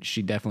and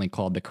she definitely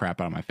clawed the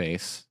crap out of my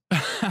face.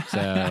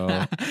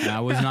 So I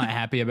was not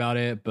happy about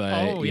it,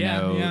 but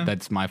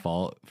that's my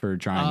fault for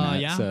trying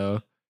that. Yeah.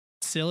 So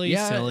silly.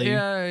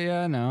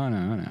 Yeah,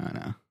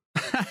 no.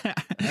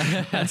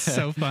 That's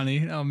so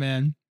funny. Oh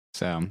man.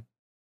 So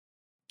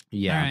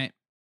yeah. All right.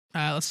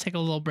 Let's take a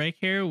little break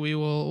here.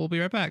 We'll be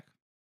right back.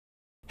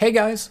 Hey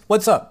guys,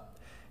 what's up?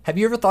 Have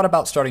you ever thought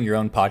about starting your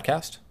own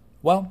podcast?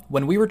 Well,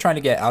 when we were trying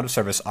to get Out of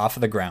Service off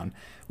of the ground,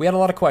 we had a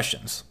lot of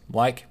questions,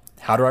 like,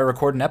 how do I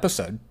record an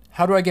episode?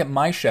 How do I get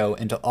my show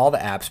into all the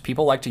apps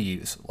people like to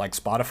use, like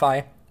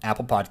Spotify,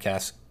 Apple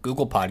Podcasts,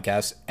 Google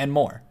Podcasts, and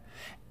more?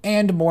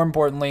 And more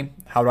importantly,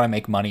 how do I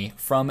make money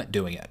from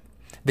doing it?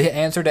 The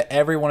answer to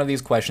every one of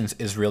these questions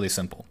is really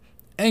simple.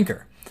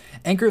 Anchor.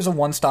 Anchor is a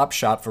one-stop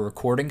shop for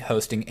recording,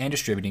 hosting, and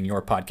distributing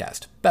your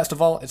podcast. Best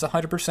of all, it's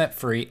 100%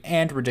 free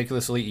and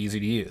ridiculously easy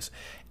to use.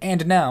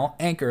 And now,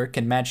 Anchor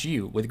can match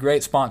you with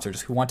great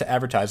sponsors who want to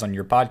advertise on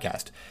your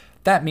podcast.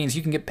 That means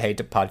you can get paid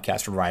to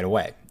podcast right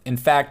away. In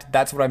fact,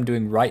 that's what I'm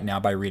doing right now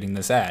by reading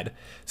this ad.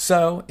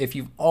 So, if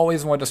you've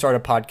always wanted to start a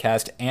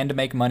podcast and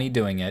make money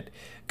doing it,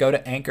 go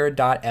to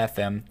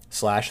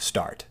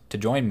anchor.fm/start to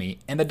join me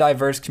in the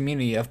diverse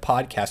community of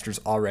podcasters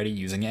already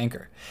using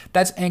Anchor.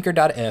 That's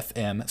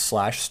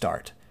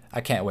anchor.fm/start.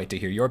 I can't wait to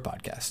hear your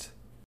podcast.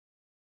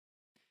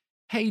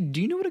 Hey,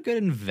 do you know what a good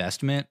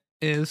investment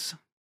is?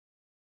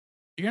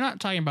 You're not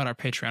talking about our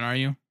Patreon, are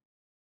you?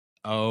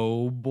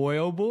 Oh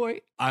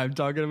boy. I'm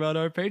talking about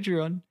our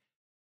Patreon.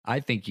 I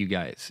think you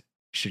guys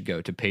should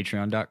go to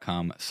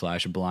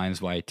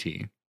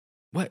patreon.com/blindsyt.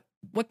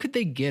 What could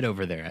they get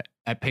over there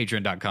at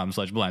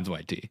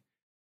patreon.com/blindsyt?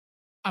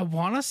 I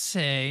want to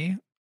say,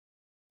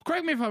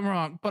 correct me if I'm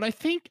wrong, but I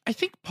think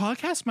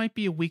podcasts might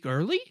be a week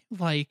early.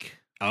 Like,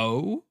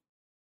 oh,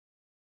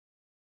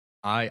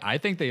 I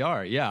think they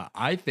are. Yeah,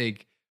 I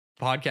think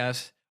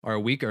podcasts are a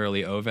week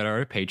early over at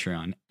our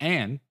Patreon,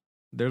 and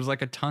there's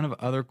like a ton of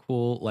other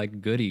cool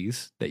like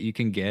goodies that you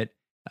can get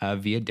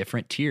via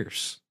different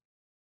tiers.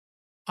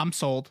 I'm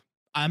sold.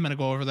 I'm gonna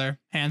go over there,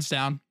 hands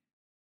down.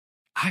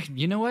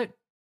 You know what?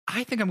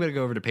 I think I'm gonna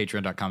go over to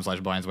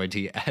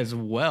patreon.com/blindsyt as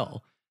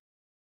well.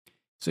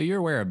 So you're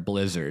aware of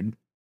Blizzard?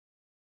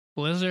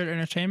 Blizzard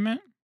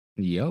Entertainment?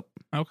 Yep.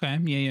 Okay.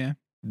 Yeah.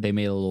 They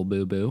made a little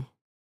boo-boo.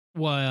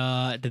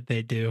 What did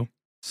they do?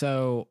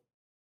 So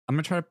I'm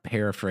going to try to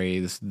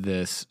paraphrase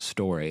this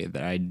story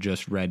that I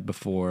just read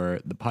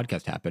before the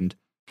podcast happened.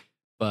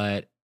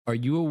 But are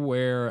you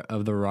aware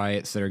of the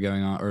riots that are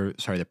going on,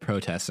 the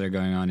protests that are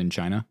going on in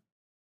China?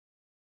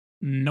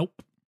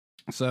 Nope.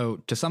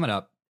 So to sum it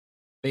up,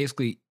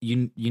 basically,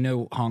 you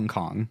know Hong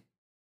Kong,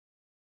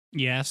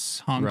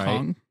 Yes, Hong Right.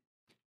 Kong.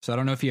 so I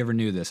don't know if you ever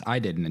knew this. I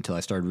didn't until I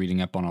started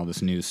reading up on all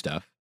this news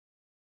stuff.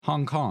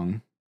 Hong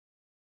Kong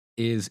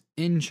is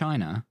in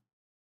China,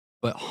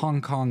 but Hong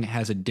Kong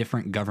has a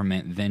different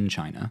government than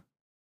China.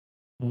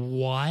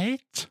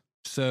 What?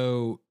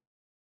 So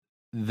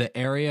the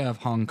area of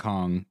Hong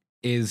Kong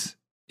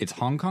it's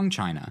Hong Kong,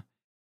 China,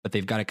 but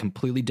they've got a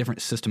completely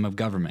different system of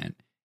government.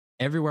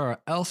 Everywhere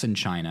else in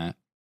China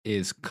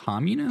is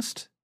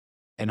communist,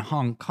 and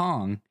Hong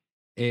Kong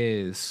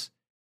is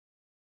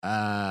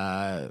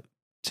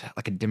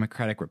like a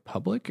democratic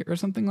republic or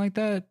something like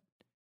that.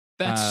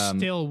 That's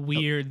still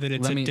weird that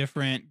it's let a me-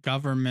 different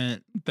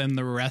government than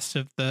the rest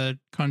of the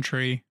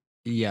country.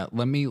 Yeah,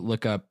 let me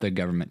look up the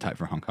government type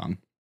for Hong Kong.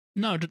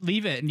 No,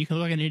 leave it and you can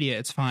look like an idiot.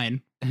 It's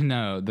fine.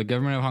 No, the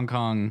government of Hong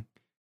Kong,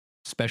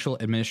 special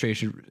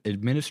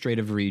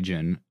administrative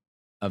region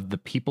of the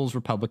People's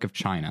Republic of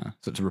China.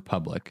 So it's a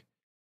republic.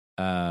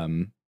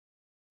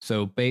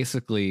 So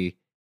basically,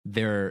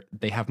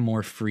 they have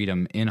more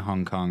freedom in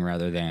Hong Kong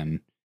rather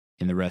than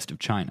in the rest of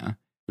China,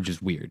 which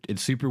is weird.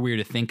 It's super weird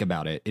to think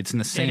about it. It's in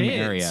the same It is.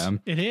 area,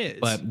 It is.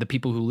 but the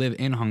people who live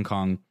in Hong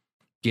Kong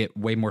get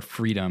way more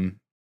freedom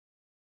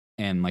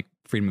and like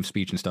freedom of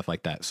speech and stuff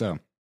like that. So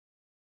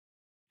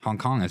Hong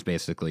Kong is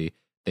basically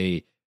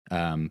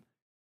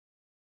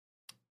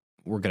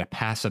we're going to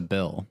pass a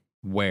bill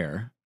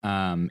where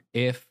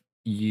if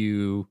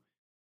you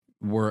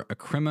were a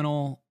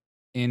criminal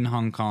in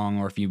Hong Kong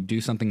or if you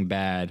do something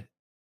bad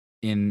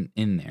in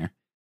there,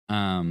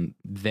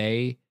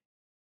 they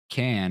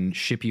can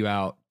ship you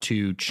out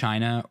to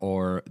China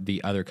or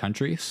the other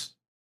countries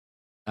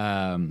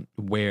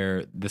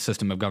where the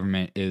system of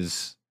government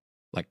is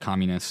like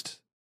communist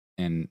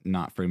and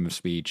not freedom of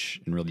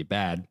speech and really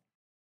bad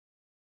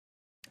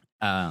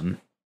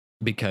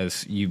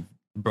because you've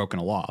broken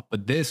a law.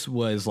 But this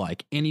was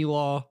like any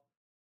law.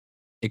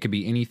 It could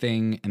be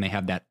anything, and they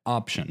have that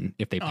option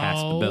if they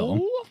pass the bill.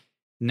 Oh?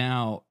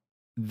 Now,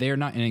 they're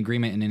not in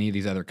agreement in any of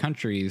these other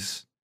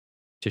countries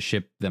to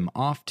ship them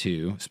off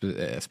to,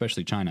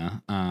 especially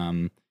China.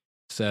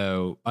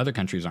 So other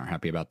countries aren't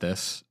happy about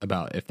this,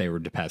 about if they were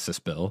to pass this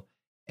bill.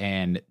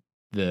 And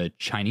the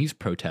Chinese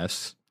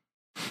protests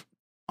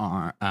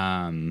are,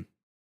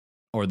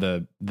 or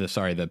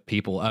the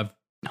people of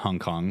Hong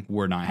Kong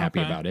were not happy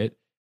Okay. about it.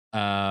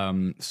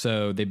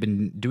 So they've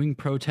been doing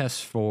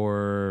protests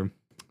for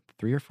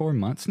 3 or 4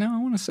 months now,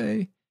 I want to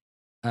say.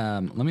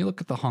 Let me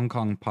look at the Hong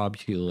Kong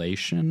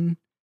population.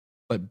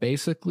 But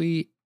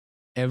basically,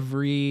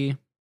 every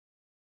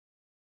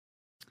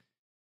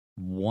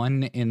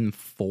 1 in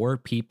 4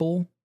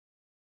 people,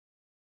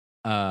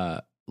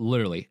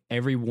 literally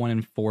every 1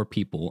 in 4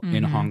 people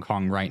in Mhm. Hong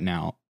Kong right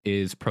now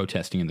is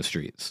protesting in the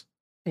streets.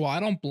 Well, I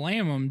don't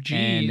blame them.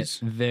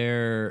 Jeez. And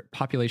their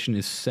population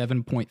is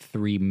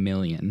 7.3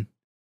 million.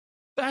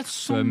 That's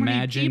so, So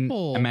many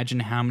people. imagine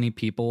how many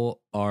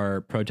people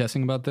are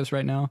protesting about this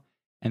right now.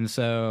 And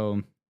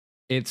so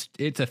it's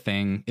a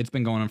thing. It's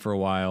been going on for a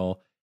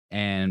while,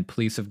 and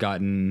police have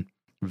gotten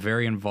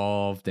very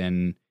involved,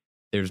 and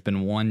there's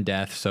been 1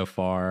 death so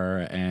far,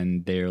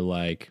 and they're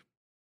like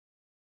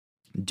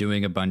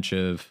doing a bunch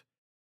of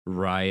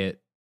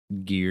riot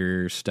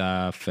gear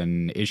stuff,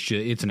 and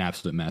it's an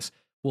absolute mess.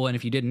 Well, and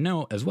if you didn't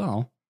know as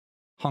well,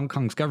 Hong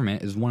Kong's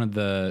government is one of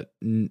the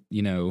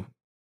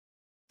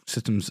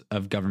systems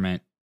of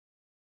government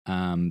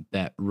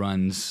that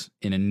runs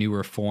in a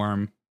newer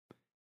form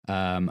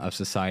of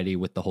society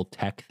with the whole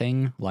tech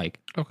thing. Like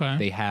Okay.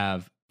 they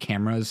have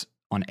cameras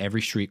on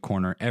every street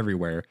corner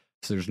everywhere.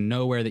 So there's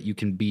nowhere that you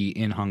can be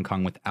in Hong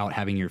Kong without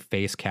having your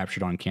face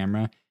captured on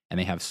camera. And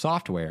they have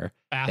software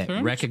Bathrooms?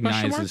 that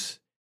recognizes,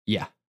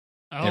 yeah.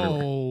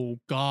 Oh,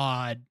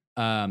 God.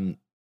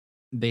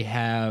 They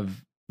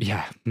have,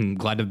 I'm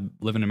glad to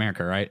live in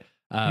America, right?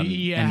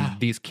 Yeah. And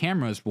these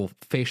cameras will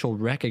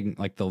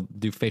they'll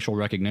do facial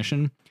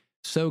recognition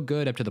so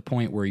good up to the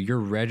point where you're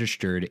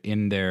registered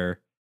in their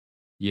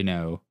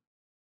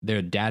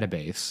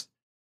database.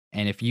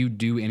 And if you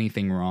do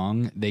anything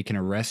wrong, they can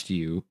arrest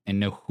you and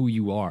know who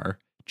you are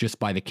just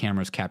by the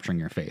cameras capturing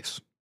your face.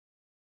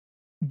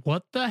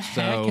 What the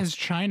heck has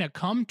China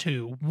come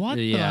to? What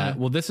the?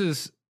 Well, this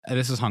is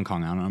Hong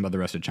Kong. I don't know about the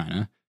rest of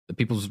China, the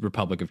People's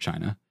Republic of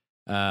China.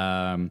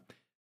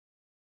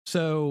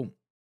 So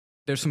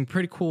there's some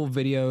pretty cool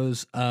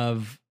videos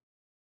of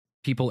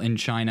people in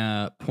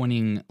China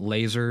pointing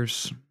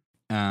lasers,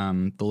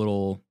 the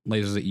little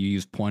lasers that you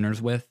use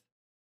pointers with,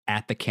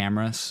 at the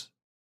cameras,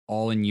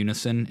 all in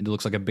unison. It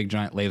looks like a big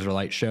giant laser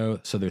light show.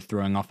 So they're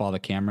throwing off all the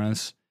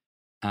cameras.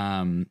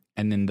 And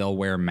then they'll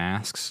wear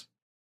masks,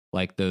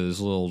 like those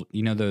little,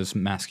 those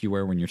masks you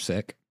wear when you're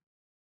sick.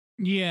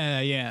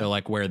 Yeah. They'll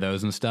like wear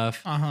those and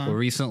stuff. Uh-huh. Well,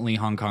 recently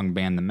Hong Kong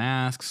banned the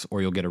masks,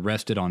 or you'll get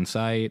arrested on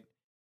site.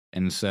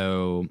 And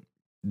so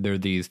there are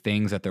these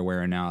things that they're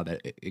wearing now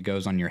that it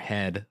goes on your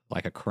head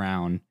like a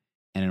crown,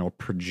 and it'll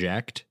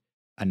project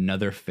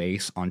another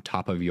face on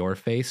top of your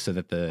face so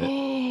that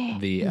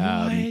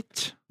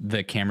What?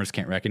 the cameras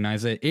can't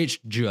recognize it. It's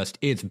batshit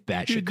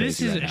Dude, this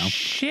crazy is right a now.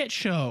 shit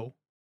show.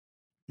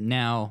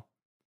 Now,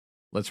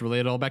 let's relate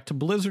it all back to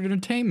Blizzard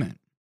Entertainment.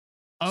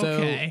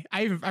 Okay.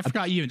 I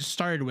forgot you even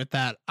started with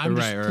that. I'm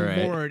just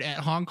bored at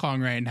Hong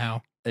Kong right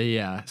now.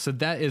 Yeah. So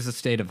that is the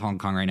state of Hong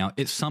Kong right now.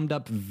 It's summed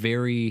up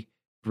very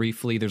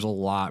briefly. There's a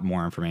lot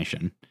more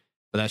information,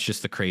 but that's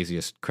just the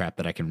craziest crap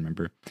that I can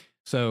remember.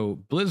 So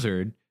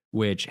Blizzard,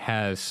 which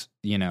has,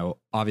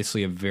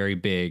 obviously a very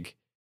big,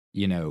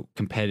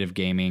 competitive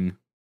gaming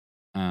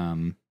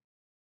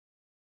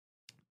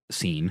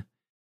scene,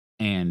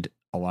 and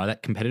a lot of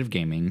that competitive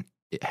gaming,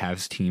 it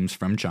has teams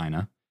from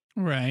China.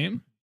 Right.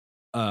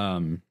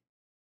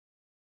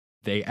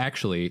 They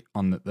actually,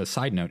 on the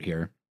side note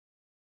here,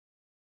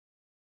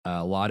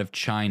 a lot of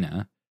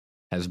China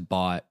has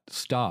bought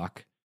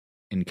stock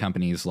in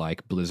companies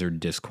like Blizzard,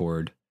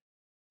 Discord,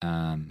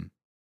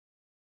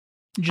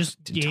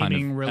 just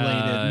gaming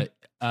related.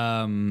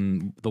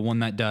 The one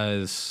that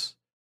does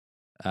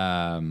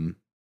Fortnite.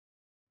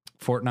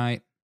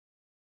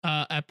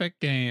 Epic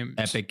Games.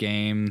 Epic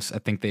Games. I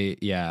think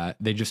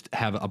they just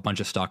have a bunch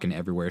of stock in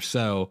everywhere.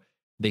 So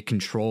they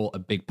control a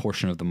big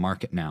portion of the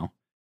market now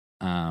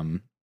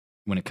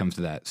when it comes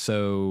to that.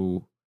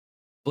 So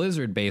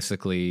Blizzard,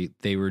 basically,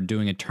 they were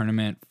doing a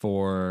tournament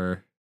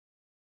for,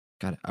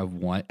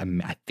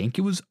 I think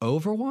it was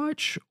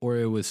Overwatch, or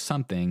it was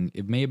something.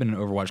 It may have been an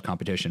Overwatch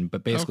competition,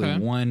 but basically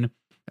one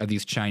of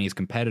these Chinese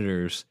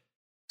competitors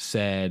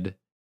said,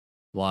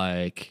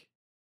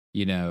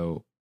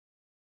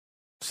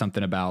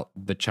 something about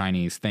the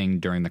Chinese thing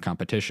during the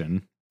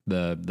competition,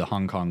 the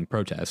Hong Kong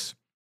protests,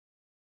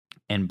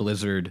 and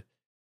Blizzard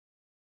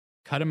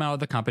cut him out of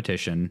the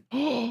competition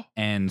and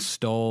I'm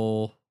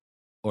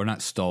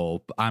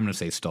going to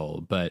say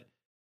stole, but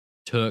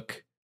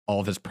took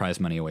all of his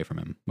prize money away from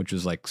him, which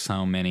was like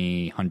so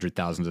many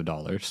 $100,000s of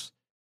dollars.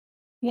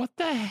 What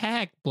the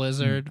heck,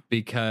 Blizzard?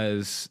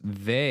 Because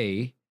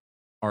they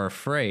are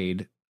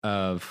afraid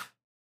of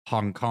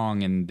Hong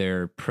Kong and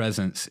their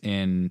presence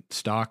in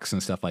stocks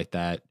and stuff like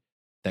that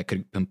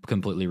could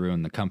completely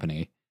ruin the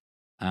company.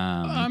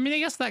 I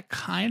guess that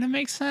kind of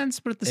makes sense,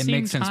 but at the same time,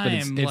 makes sense, but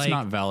it's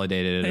not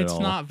validated at all.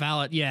 It's not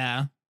valid.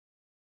 Yeah.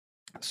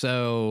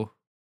 So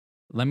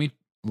let me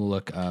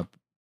look up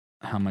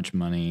how much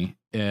money.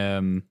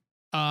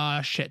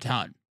 Shit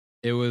ton.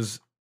 It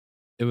was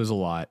a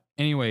lot.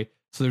 Anyway,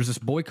 so there's this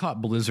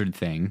boycott Blizzard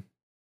thing.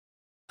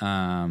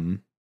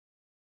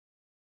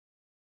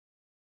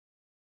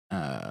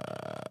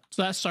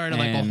 So that started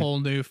like a whole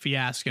new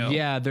fiasco.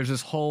 Yeah, there's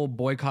this whole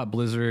boycott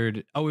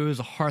Blizzard. Oh, it was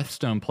a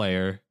Hearthstone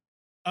player.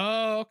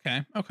 Oh,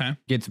 okay. Okay.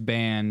 Gets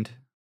banned.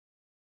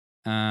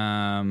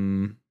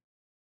 From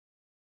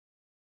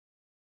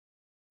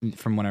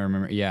what I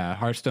remember. Yeah,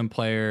 Hearthstone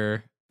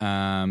player.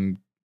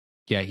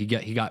 He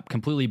got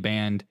completely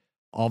banned.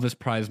 All of his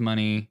prize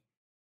money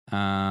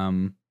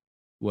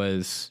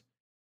was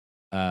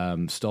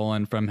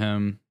stolen from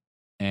him,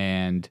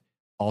 and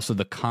also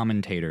the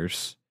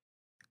commentators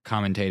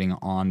commentating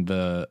on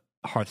the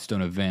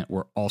Hearthstone event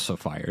were also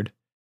fired.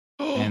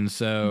 And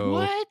so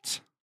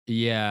what?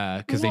 Yeah,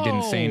 because they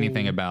didn't say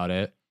anything about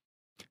it.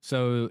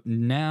 So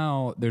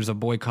now there's a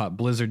boycott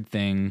Blizzard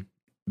thing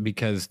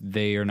because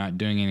they are not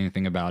doing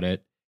anything about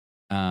it.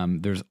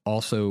 There's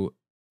also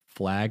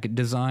flag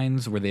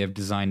designs where they have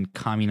designed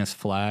communist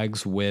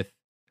flags with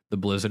the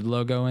Blizzard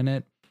logo in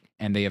it,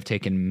 and they have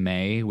taken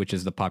Mei, which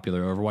is the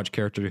popular Overwatch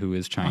character who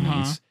is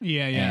Chinese,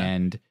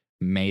 and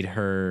made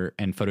her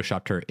and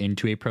photoshopped her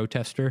into a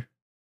protester.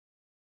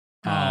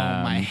 Oh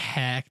my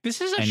heck.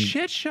 This is a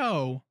shit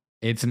show.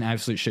 It's an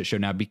absolute shit show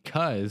now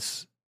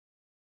because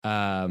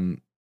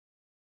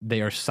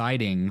they are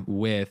siding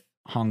with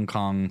Hong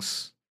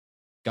Kong's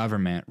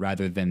government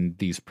rather than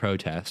these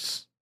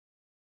protests,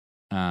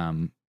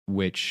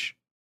 which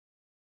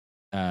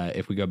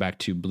if we go back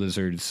to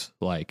Blizzard's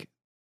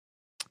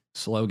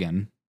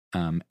slogan,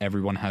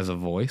 everyone has a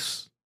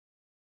voice.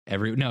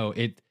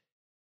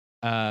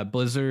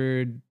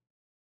 Blizzard,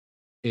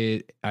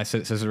 it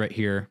says it right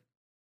here,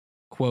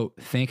 quote,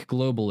 think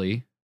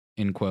globally,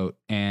 end quote,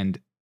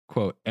 and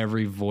quote,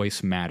 every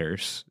voice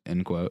matters,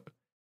 end quote,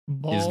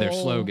 is their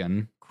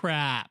slogan.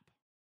 Crap.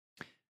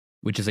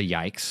 Which is a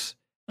yikes.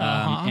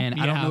 And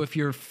I don't know if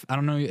you're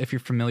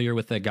familiar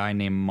with a guy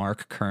named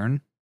Mark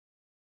Kern.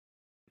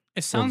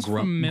 It sounds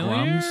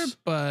familiar,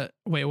 but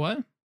wait,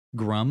 what?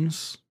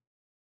 Grums?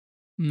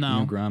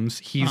 No. Grums.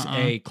 He's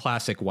a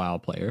classic WoW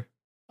player.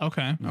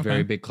 Okay.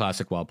 Very big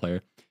classic WoW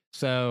player.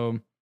 So,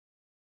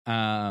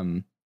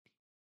 Kern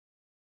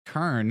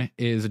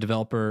is a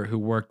developer who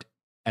worked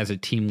as a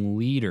team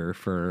leader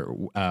for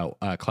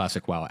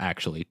classic WoW,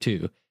 actually,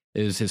 too,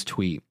 is his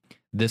tweet.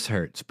 This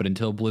hurts, but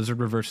until Blizzard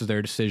reverses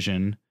their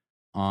decision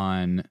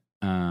on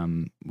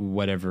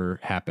whatever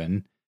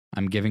happened,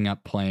 I'm giving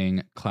up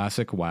playing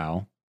classic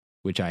WoW,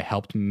 which I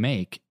helped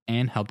make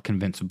and helped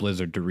convince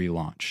Blizzard to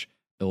relaunch.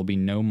 There will be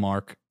no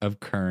Mark of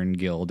Kern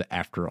Guild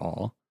after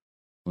all.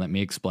 Let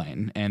me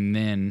explain. And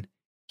then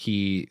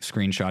he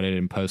screenshotted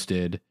and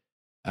posted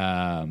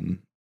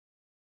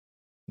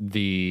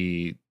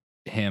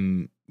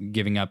him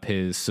giving up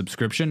his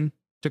subscription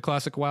to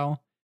Classic WoW,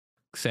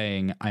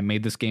 saying, I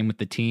made this game with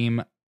the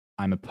team.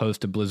 I'm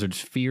opposed to Blizzard's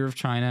fear of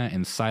China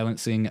and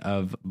silencing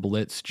of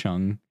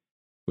Blitzchung,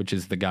 which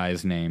is the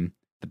guy's name.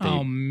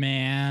 Oh,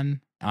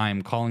 man.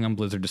 I'm calling on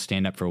Blizzard to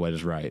stand up for what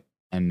is right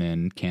and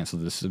then cancel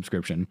the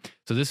subscription.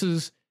 So this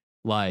is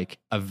like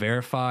a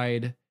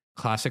verified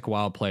Classic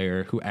WoW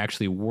player who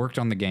actually worked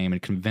on the game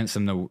and convinced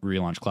them to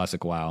relaunch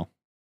Classic WoW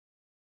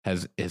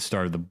has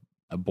started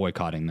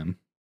boycotting them.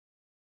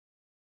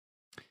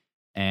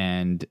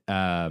 And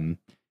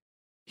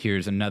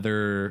here's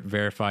another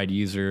verified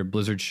user.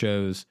 Blizzard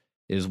shows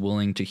is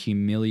willing to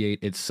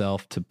humiliate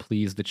itself to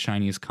please the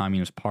Chinese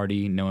Communist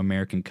Party. No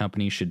American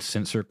company should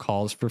censor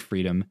calls for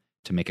freedom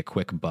to make a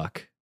quick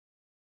buck.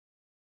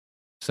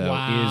 So it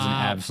is an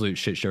absolute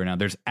shit show right now.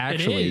 There's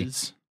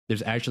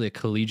actually a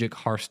collegiate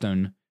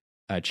Hearthstone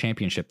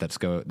championship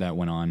that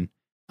went on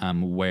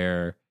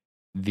where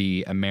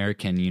the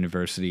American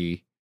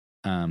university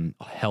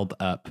held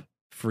up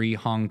free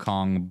Hong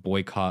Kong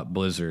boycott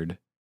Blizzard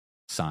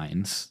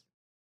signs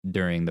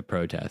during the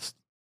protest.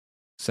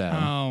 So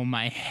oh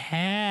my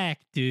heck,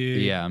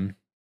 dude. Yeah,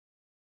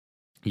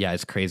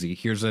 it's crazy.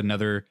 Here's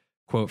another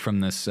quote from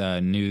this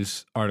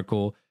news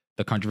article.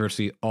 The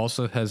controversy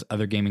also has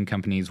other gaming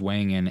companies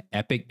weighing in.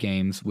 Epic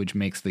Games, which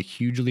makes the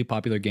hugely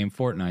popular game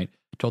Fortnite,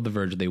 told The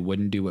Verge they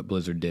wouldn't do what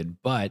Blizzard did.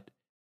 But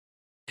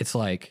it's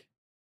like,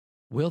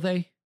 will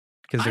they?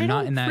 Because they're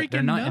not in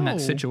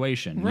that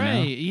situation, right?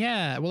 You know?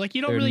 Yeah. Well, like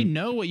you don't really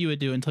know what you would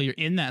do until you're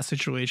in that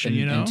situation,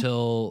 you know,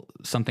 until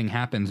something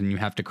happens and you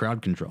have to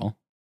crowd control,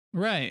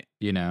 right?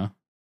 You know,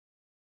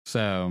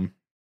 so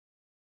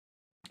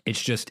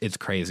it's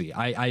crazy.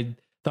 I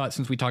thought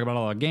since we talk about a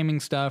lot of gaming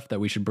stuff that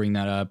we should bring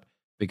that up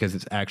because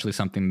it's actually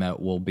something that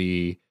we'll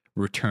be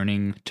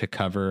returning to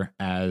cover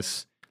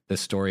as the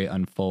story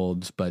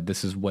unfolds. But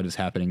this is what is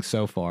happening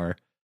so far.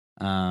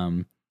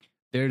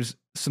 There's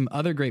some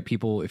other great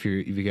people. If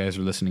you guys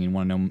are listening and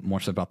want to know more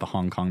stuff about the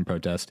Hong Kong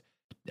protest,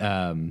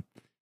 what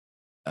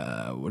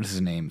is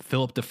his name?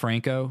 Philip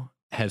DeFranco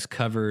has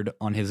covered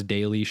on his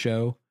daily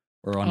show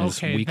or on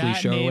his weekly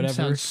show or whatever.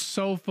 Sounds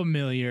so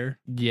familiar.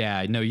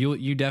 Yeah, no,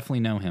 you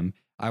definitely know him.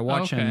 I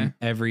watch him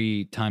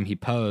every time he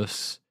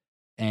posts,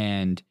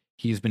 and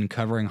he's been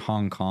covering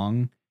Hong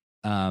Kong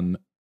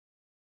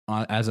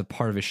as a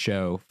part of his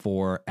show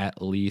for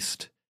at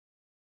least,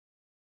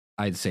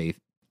 I'd say,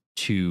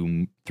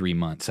 2-3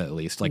 months at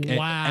least. Like,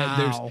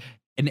 wow.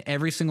 In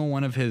every single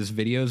one of his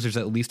videos, there's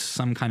at least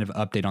some kind of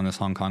update on this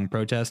Hong Kong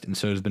protest, and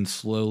so it's been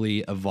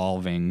slowly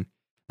evolving.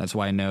 That's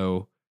why I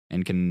know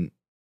and can,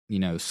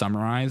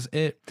 summarize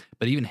it.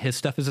 But even his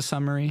stuff is a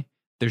summary.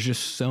 There's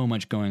just so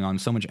much going on,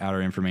 so much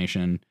outer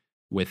information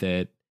with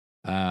it.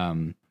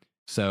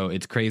 So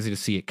it's crazy to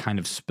see it kind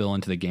of spill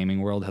into the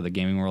gaming world, how the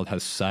gaming world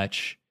has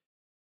such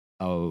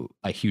a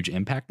huge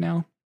impact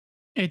now.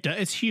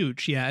 It's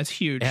huge. Yeah, it's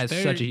huge. It has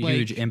such a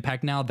huge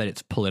impact now that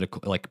it's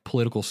political. Like,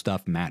 political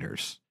stuff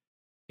matters.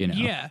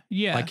 Yeah.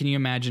 Like, can you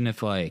imagine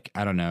if, like,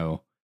 I don't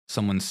know,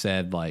 someone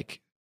said,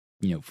 like,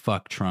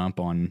 fuck Trump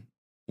on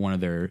one of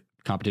their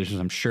competitions?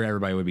 I'm sure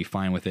everybody would be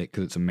fine with it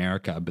because it's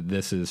America, but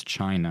this is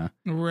China,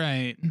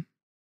 right?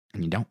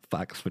 And you don't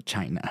fuck with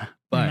China.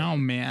 But no,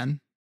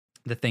 man.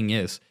 The thing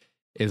is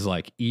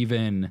like,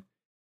 even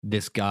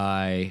this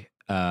guy,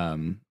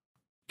 God,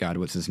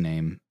 what's his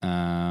name?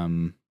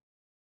 I'm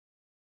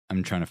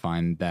trying to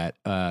find that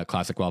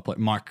classic WoW player,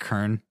 Mark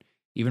Kern.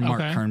 Even Mark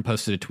Kern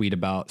posted a tweet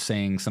about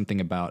saying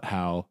something about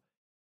how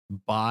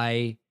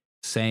by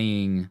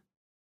saying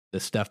the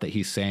stuff that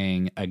he's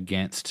saying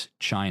against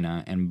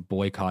China and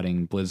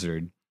boycotting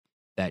Blizzard,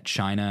 that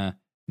China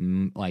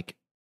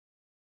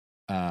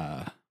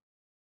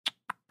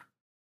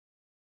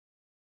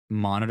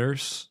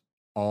monitors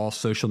all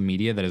social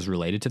media that is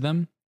related to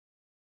them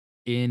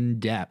in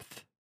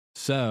depth.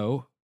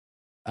 So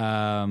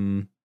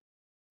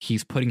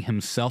he's putting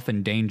himself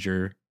in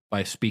danger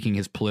by speaking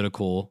his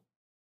political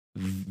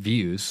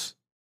views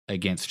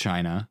against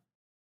China.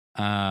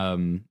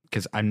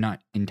 Because I'm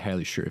not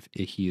entirely sure if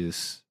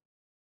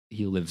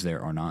he lives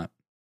there or not.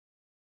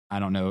 I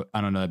don't know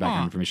the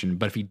background information,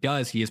 but if he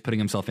does, he is putting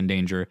himself in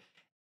danger.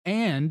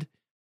 And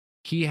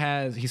he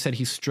said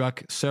he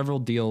struck several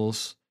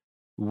deals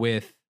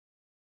with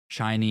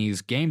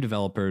Chinese game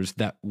developers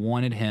that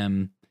wanted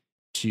him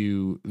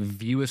to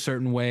view a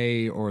certain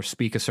way or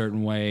speak a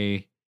certain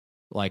way,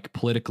 like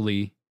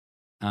politically,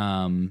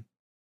 bribing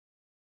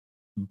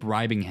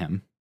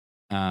him.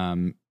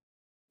 My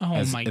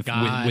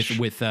gosh.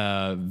 With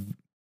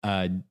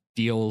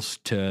deals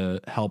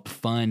to help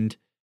fund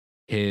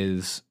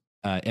his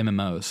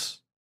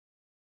MMOs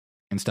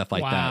and stuff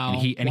like that.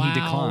 And he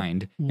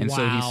declined. And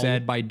so he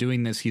said by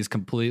doing this, he's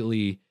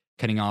completely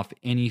cutting off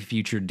any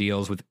future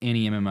deals with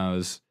any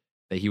MMOs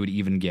that he would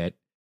even get,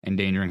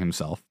 endangering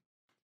himself.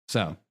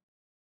 So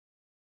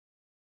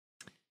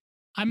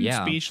I'm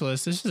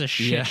speechless. This is a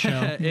shit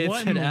show. It's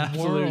what an in the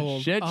absolute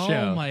world? shit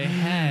show. Oh my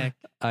heck.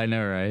 I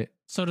know, right?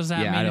 So does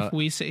that mean if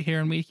we sit here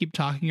and we keep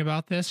talking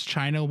about this,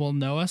 China will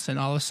know us and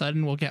all of a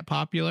sudden we'll get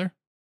popular?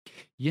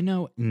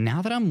 Now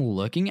that I'm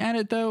looking at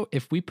it though,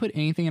 if we put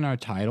anything in our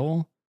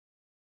title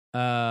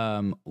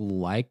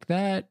like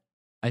that,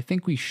 I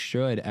think we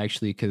should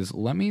actually, because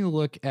let me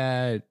look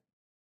at.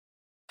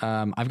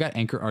 I've got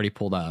Anchor already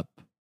pulled up.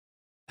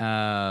 We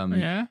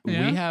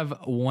have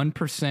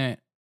 1%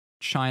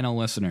 China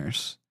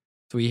listeners.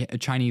 So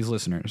Chinese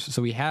listeners.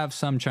 So we have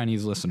some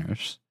Chinese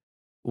listeners.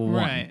 One,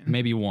 Right.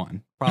 maybe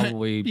one,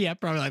 probably. Yeah,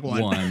 probably like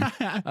one.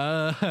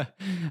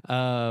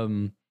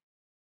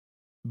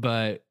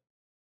 But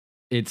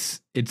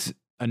it's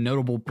a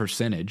notable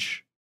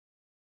percentage.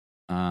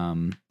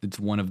 It's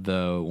one of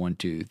the 1,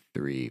 2,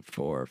 3,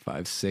 4,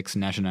 5, 6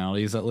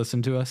 nationalities that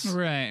listen to us.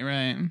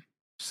 Right.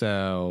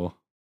 So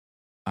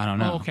I don't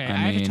know. Okay,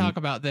 I have to talk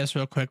about this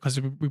real quick because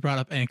we brought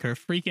up Anchor.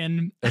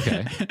 Freaking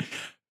Okay.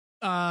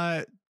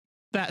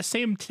 That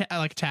same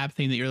tab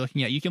thing that you're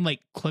looking at, you can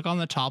like click on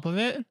the top of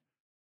it,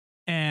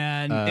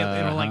 and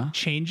it'll like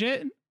change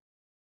it,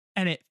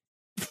 and it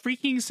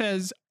freaking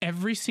says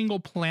every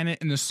single planet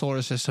in the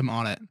solar system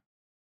on it.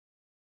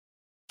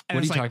 And What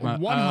are it's you like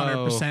talking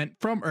about? 100%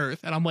 from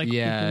Earth, and I'm like,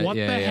 what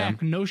the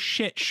heck? No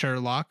shit,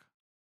 Sherlock.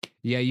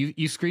 Yeah,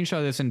 you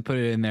screenshot this and put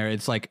it in there.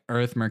 It's like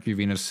Earth, Mercury,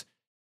 Venus,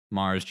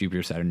 Mars,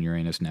 Jupiter, Saturn,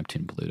 Uranus,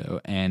 Neptune, Pluto,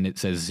 and it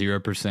says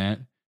 0%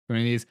 from any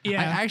of these. Yeah.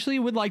 I actually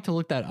would like to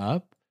look that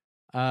up.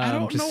 I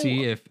don't know.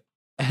 See if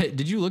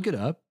did you look it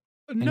up?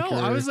 No, Anchor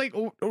I was like,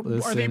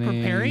 are they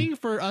preparing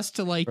for us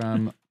to like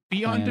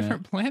be on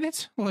different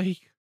planets? Like,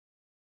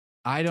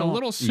 I don't. It's a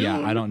little soon. Yeah,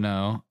 I don't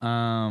know.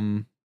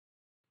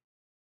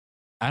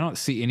 I don't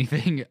see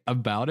anything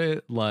about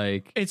it.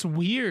 Like, it's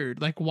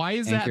weird. Like, why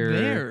is Anchor that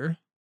there?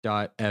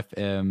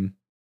 .fm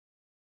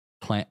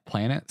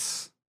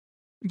planets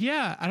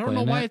Yeah, I don't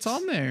know why it's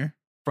on there.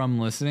 from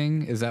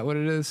listening. Is that what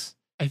it is?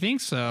 I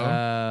think so.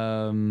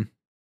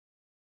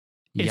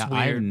 Yeah,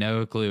 I have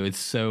no clue. It's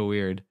so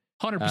weird.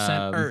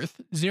 100% Earth,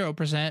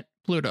 0%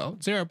 Pluto,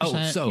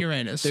 0%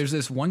 Uranus. There's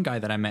this one guy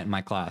that I met in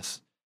my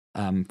class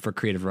for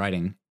creative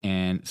writing,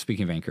 and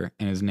speaking of Anchor,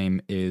 and his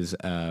name is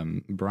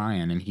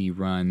Brian, and he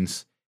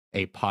runs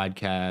a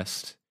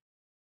podcast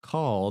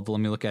called, let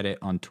me look at it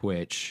on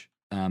Twitch.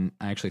 I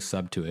actually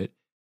subbed to it.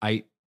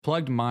 I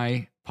plugged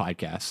my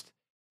podcast,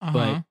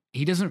 but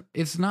he doesn't,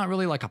 it's not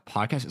really like a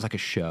podcast. It's like a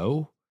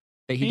show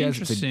that he does.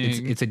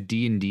 It's a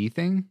D&D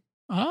thing.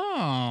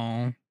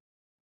 Oh.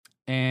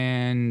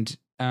 And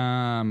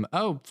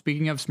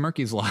speaking of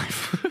Smirky's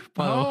life,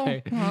 by the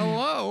way.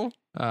 Hello.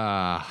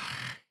 God.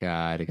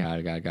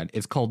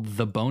 It's called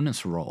The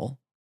Bonus Roll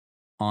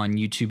on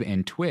YouTube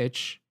and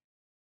Twitch.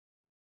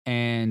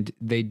 And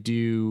they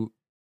do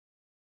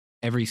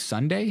every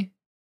Sunday,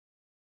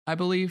 I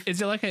believe.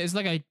 Is it like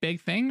a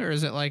big thing, or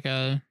is it like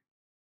a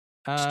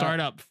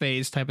startup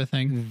phase type of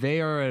thing? They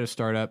are at a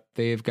startup.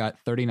 They've got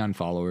 39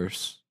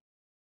 followers.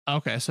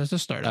 Okay, so it's a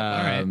startup.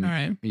 All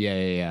right.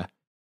 Yeah.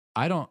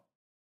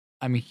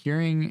 I'm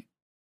hearing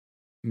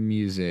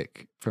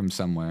music from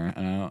somewhere,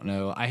 and I don't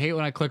know. I hate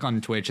when I click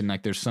on Twitch and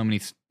like there's so many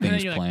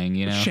things playing,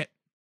 you know? Shit.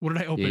 What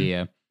did I open?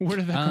 Yeah. Where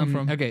did that come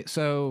from? Okay,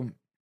 so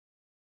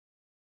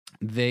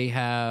they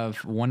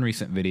have one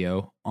recent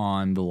video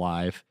on the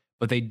live,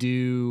 but they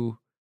do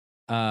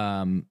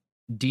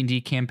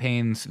D&D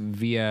campaigns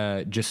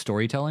via just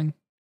storytelling.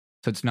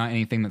 So it's not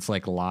anything that's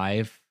like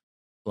live,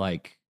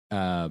 like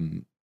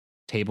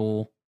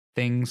table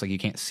things, like you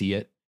can't see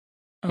it.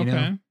 You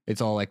know?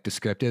 It's all like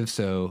descriptive,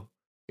 so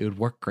it would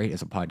work great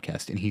as a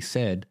podcast. And he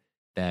said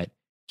that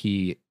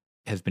he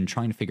has been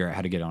trying to figure out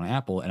how to get on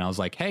Apple, and I was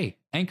like, hey,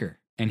 Anchor.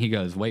 And he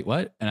goes, wait,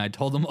 what? And I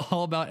told him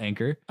all about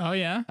Anchor. Oh,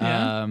 yeah.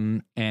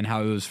 And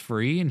how it was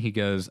free. And he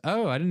goes,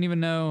 oh, I didn't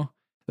even know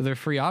that there are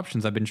free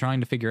options. I've been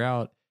trying to figure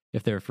out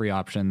if there are free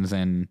options,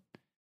 and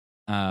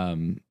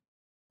I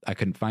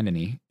couldn't find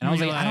any. And I was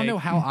like, I don't know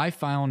how I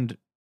found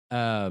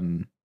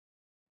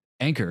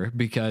Anchor,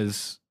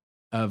 because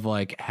of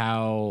like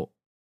how,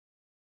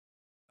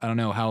 I don't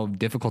know how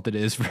difficult it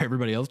is for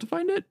everybody else to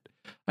find it,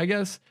 I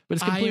guess, but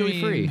it's completely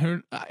free. It's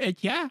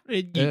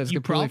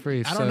completely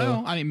free. I don't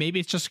know. I mean, maybe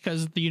it's just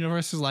because the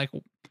universe is like,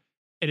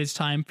 it is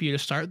time for you to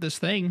start this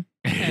thing.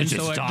 And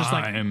so it just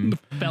like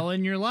fell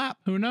in your lap.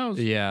 Who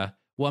knows? Yeah.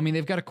 Well, I mean,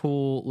 they've got a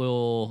cool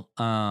little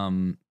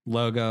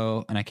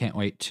logo, and I can't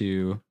wait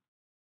to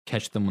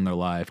catch them when they're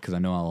live, because I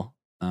know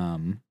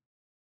I'll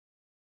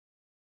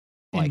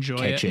like enjoy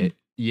catch it.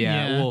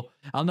 Yeah. Well,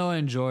 I'll know I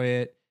enjoy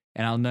it,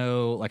 and I'll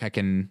know like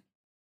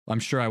I'm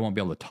sure I won't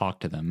be able to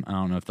talk to them. I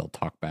don't know if they'll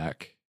talk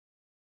back.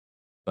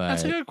 But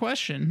that's a good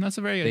question. That's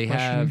a very good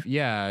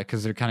question.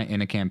 Because they're kind of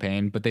in a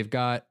campaign, but they've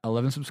got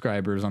 11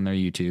 subscribers on their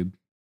YouTube,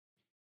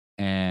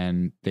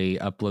 and they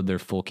upload their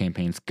full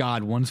campaigns.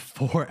 God, one's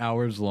 4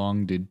 hours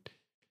long, dude.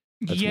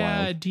 That's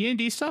wild.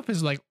 D&D stuff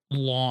is like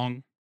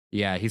long.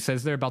 Yeah, he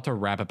says they're about to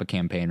wrap up a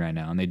campaign right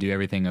now, and they do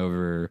everything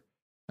over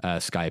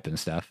Skype and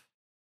stuff.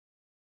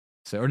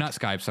 So, or not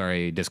Skype,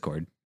 sorry,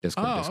 Discord.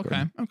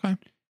 Discord. Okay.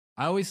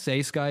 I always say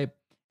Skype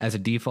as a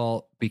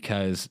default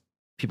because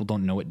people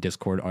don't know what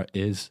Discord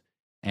is,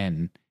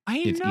 and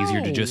it's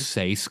easier to just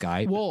say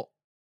Skype. Well,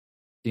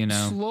 you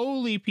know,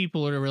 slowly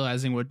people are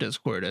realizing what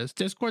Discord is.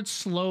 Discord's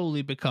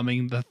slowly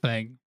becoming the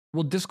thing.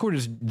 Well, Discord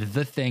is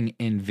the thing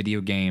in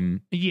video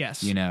game.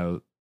 Yes. You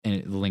know,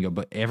 in the lingo,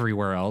 but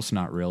everywhere else,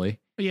 not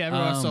really. Yeah,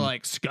 everyone's still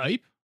like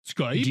Skype.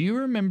 Do you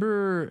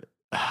remember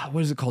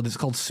what is it called? It's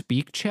called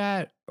Speak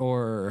Chat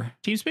or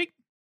TeamSpeak.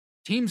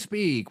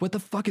 TeamSpeak. What the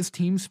fuck is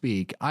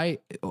TeamSpeak?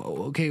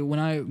 When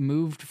I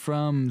moved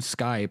from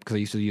Skype, because I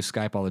used to use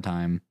Skype all the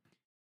time,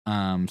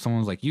 someone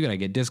was like, you gotta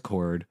get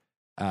Discord.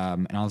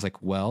 And I was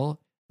like, well,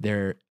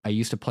 I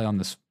used to play on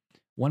this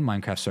one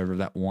Minecraft server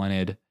that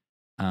wanted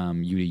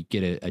you to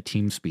get a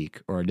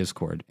TeamSpeak or a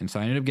Discord. And so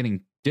I ended up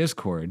getting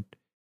Discord.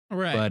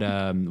 Right.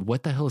 But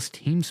what the hell is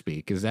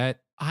TeamSpeak? Is that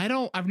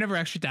I've never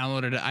actually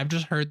downloaded it. I've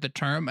just heard the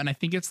term, and I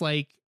think it's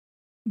like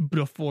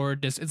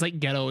it's like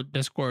ghetto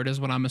Discord is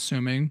what I'm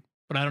assuming.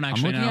 But I don't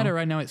actually know. I'm looking at it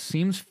right now. It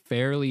seems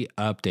fairly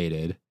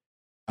updated.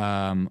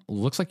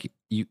 Looks like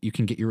you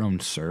can get your own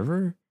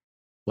server,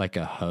 like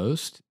a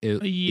host. It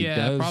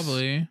does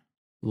probably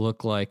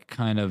look like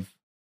kind of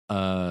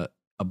a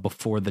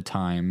before the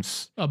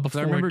times.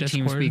 Before I remember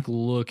Discord. TeamSpeak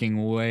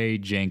looking way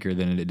janker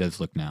than it does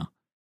look now.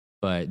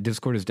 But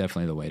Discord is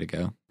definitely the way to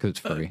go because it's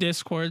free.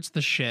 Discord's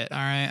the shit. All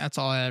right, that's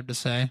all I have to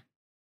say.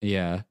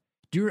 Yeah.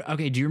 Do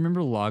you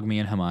remember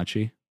LogMe and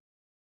Hamachi?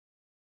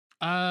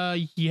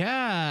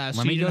 Yeah.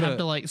 So you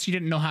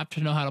didn't have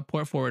to know how to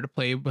port forward to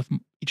play with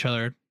each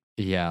other.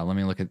 Yeah, let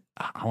me look at.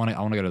 I want to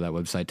go to that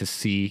website to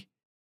see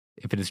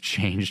if it has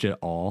changed at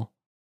all.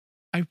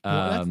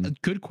 That's a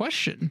good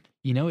question.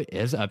 It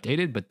is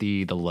updated, but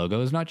the logo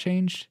is not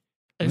changed.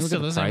 It's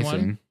still the same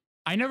one.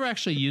 I never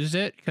actually used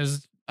it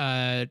because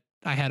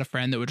I had a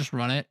friend that would just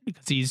run it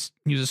because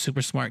he was a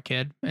super smart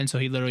kid, and so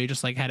he literally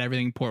just like had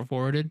everything port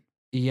forwarded.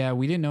 Yeah,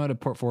 we didn't know how to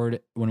port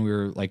forward when we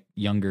were like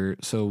younger.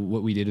 So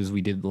what we did is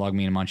we did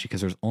LogMe and Hamachi because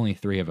there's only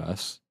 3 of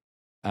us.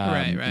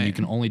 Right. And you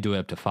can only do it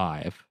up to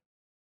 5.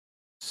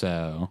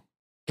 So,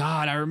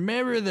 God, I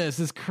remember this.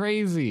 It's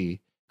crazy.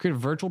 Create a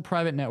virtual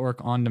private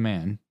network on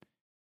demand.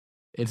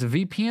 It's a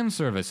VPN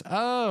service.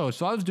 Oh,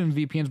 so I was doing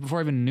VPNs before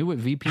I even knew what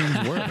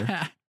VPNs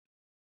were.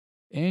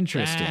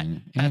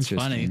 Interesting. That's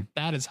funny.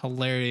 That is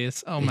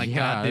hilarious. Oh my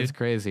God, dude. That's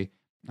crazy.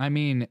 I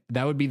mean,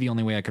 that would be the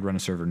only way I could run a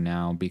server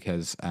now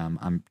because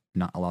I'm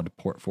not allowed to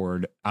port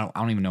forward. I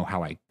don't even know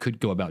how I could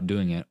go about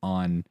doing it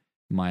on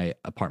my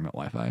apartment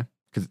Wi-Fi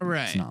because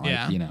it's not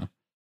like,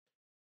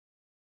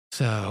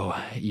 So,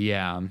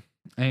 yeah.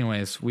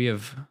 Anyways, we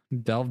have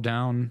delved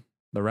down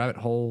the rabbit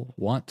hole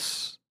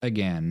once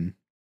again.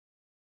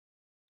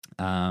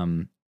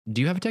 Do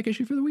you have a tech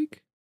issue for the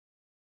week?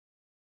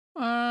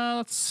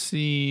 Let's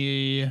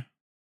see.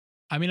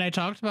 I mean, I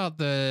talked about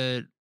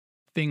the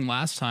thing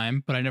last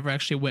time, but I never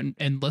actually went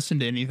and listened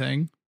to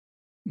anything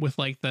with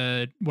like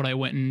what I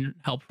went and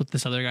helped with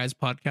this other guy's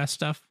podcast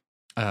stuff.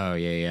 Oh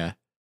yeah.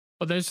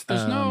 But there's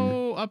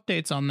no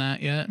updates on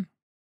that yet.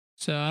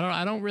 So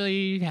I don't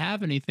really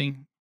have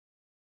anything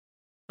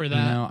for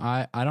that. No,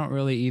 I don't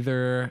really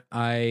either.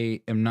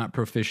 I am not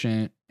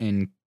proficient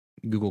in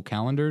Google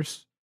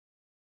Calendars.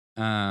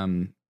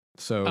 So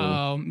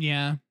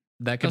yeah.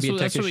 That could be a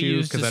tech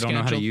issue because I don't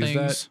know how to use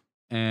that.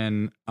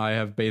 And I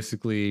have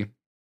basically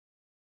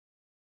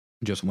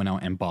just went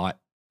out and bought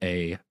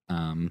a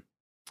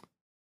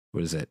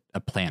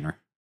planner.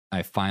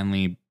 I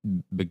finally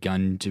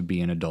begun to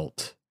be an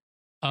adult.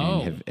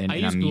 I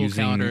use Google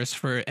Calendars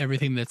for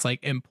everything that's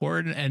like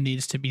important and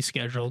needs to be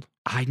scheduled.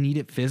 I need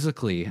it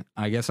physically.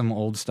 I guess I'm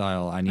old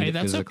style. I need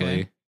it physically.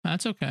 Okay.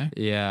 That's okay.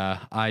 Yeah,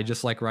 I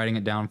just like writing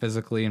it down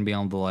physically and being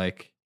able to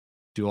like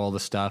do all the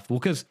stuff. Well,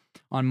 because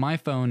on my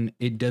phone,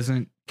 it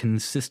doesn't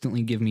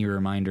consistently give me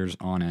reminders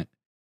on it.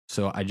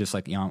 So I just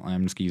like,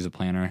 I'm just gonna use a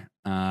planner.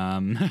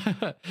 And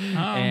okay.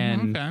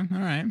 All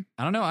right.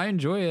 I don't know. I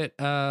enjoy it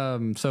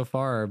so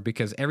far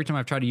because every time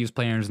I've tried to use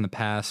planners in the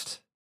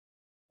past,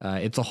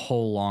 it's a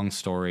whole long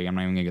story. I'm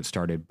not even gonna get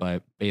started,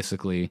 but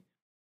basically,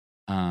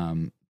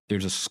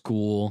 there's a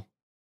school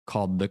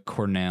called the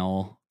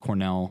Cornell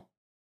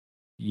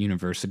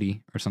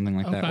University or something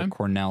like that, or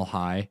Cornell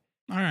High.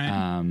 All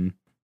right.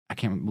 I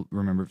can't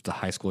remember if it's a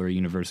high school or a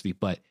university,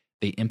 but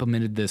they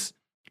implemented this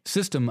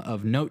system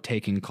of note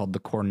taking called the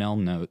Cornell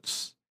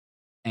Notes,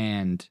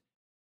 and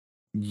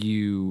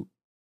you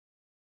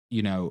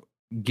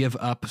give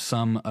up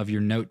some of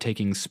your note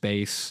taking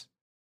space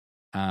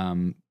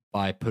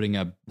by putting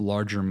a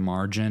larger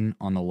margin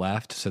on the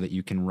left so that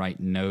you can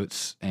write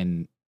notes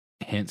and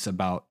hints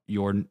about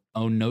your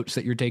own notes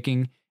that you're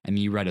taking, and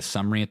you write a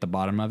summary at the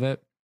bottom of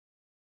it.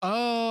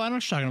 Oh, I know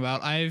what you're talking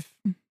about.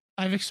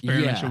 I've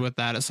experimented with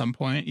that at some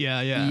point.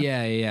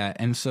 Yeah.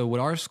 And so what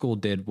our school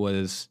did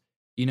was,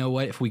 you know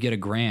what, if we get a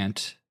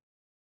grant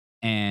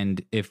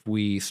and if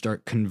we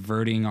start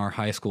converting our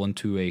high school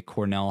into a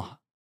Cornell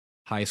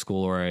high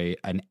school or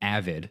an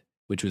AVID,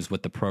 which is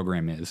what the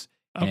program is,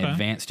 an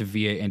advanced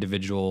via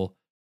individual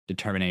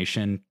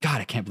determination.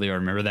 God, I can't believe I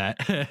remember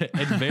that.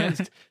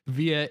 Advanced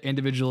via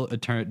individual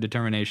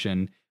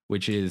determination,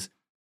 which is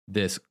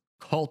this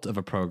cult of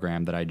a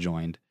program that I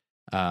joined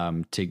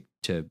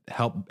to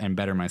help and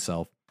better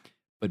myself.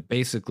 But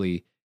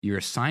basically, your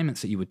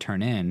assignments that you would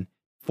turn in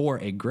for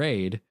a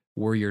grade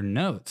were your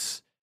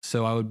notes.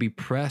 So I would be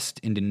pressed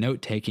into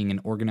note taking and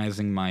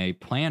organizing my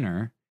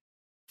planner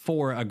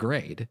for a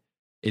grade.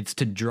 It's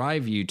to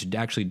drive you to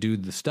actually do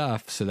the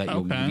stuff so that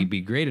you'll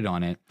be graded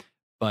on it.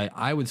 But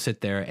I would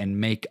sit there and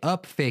make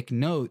up fake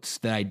notes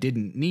that I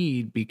didn't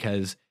need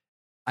because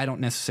I don't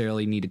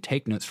necessarily need to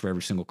take notes for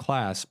every single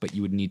class, but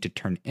you would need to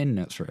turn in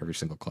notes for every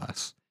single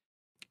class.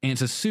 And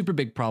it's a super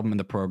big problem in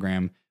the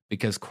program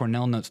because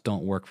Cornell notes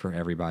don't work for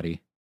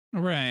everybody.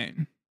 Right.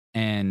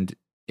 And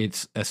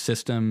it's a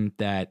system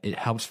that it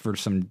helps for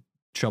some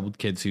troubled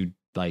kids who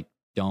like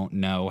don't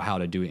know how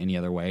to do it any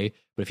other way.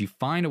 But if you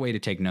find a way to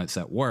take notes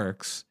that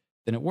works,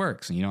 then it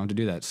works and you don't have to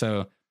do that.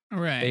 So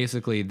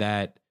basically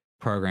that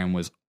program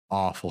was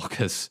awful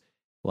because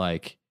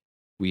like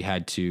we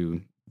had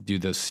to do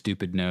those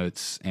stupid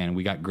notes and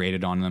we got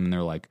graded on them and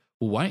they're like,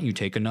 well, why don't you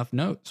take enough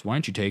notes? Why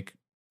don't you take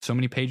so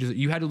many pages?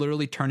 You had to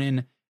literally turn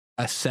in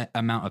a set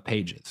amount of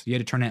pages. You had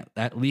to turn in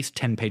at least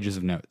 10 pages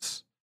of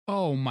notes.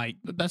 Oh my,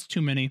 that's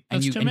too many.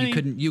 That's and too many.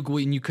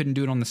 You couldn't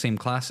do it on the same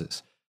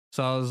classes.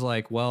 So I was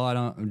like,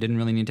 well, didn't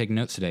really need to take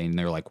notes today. And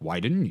they were like, why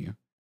didn't you?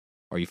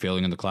 Are you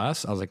failing in the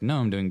class? I was like, no,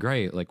 I'm doing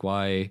great. Like,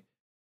 why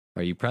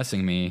are you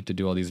pressing me to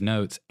do all these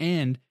notes?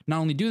 And not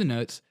only do the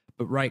notes,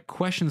 but write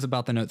questions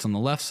about the notes on the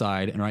left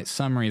side and write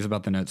summaries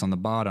about the notes on the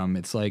bottom.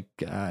 It's like,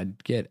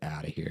 get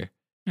out of here.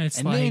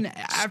 Then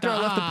after I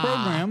left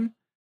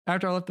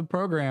the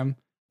program,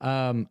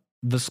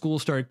 the school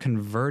started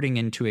converting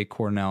into a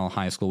Cornell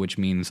high school, which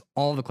means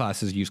all the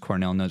classes use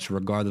Cornell notes,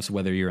 regardless of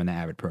whether you're in the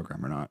Avid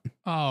program or not.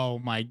 Oh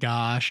my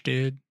gosh,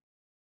 dude.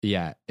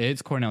 Yeah,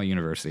 it's Cornell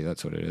University.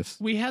 That's what it is.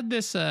 We had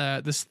this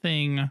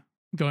thing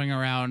going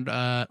around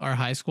our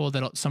high school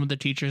that some of the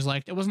teachers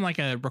liked. It wasn't like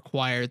a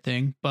required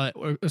thing, but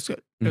it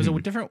was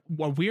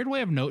a weird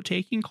way of note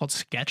taking called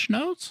sketch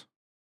notes.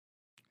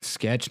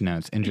 Sketch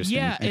notes. Interesting.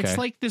 Yeah, okay. It's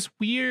like this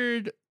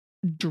weird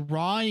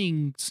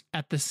drawings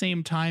at the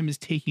same time as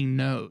taking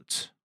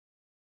notes.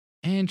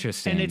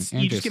 Interesting. And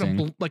you just get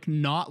a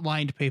not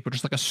lined paper,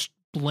 just like a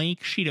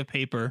blank sheet of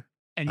paper.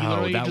 And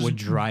you that would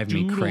drive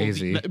me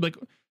crazy.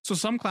 So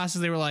some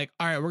classes they were like,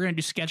 all right, we're going to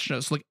do sketch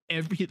notes. Like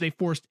they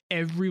forced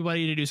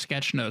everybody to do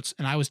sketch notes.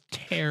 And I was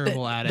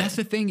terrible at it. That's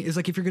the thing is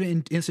like, if you're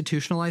going to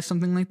institutionalize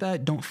something like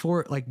that, don't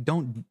force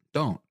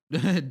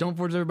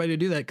everybody to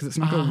do that. Cause it's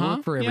not going to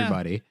work for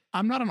everybody. Yeah.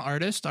 I'm not an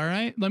artist. All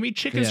right. Let me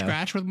chicken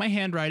scratch with my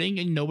handwriting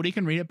and nobody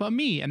can read it but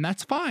me. And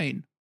that's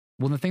fine.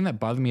 Well, the thing that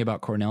bothered me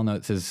about Cornell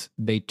notes is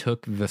they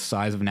took the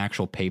size of an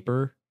actual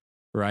paper,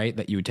 right,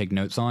 that you would take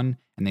notes on,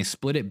 and they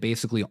split it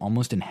basically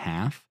almost in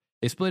half.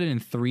 They split it in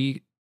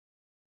three,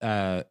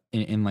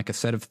 in like a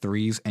set of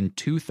threes, and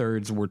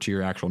 2/3 were to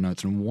your actual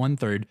notes, and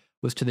 1/3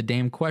 was to the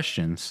damn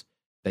questions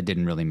that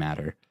didn't really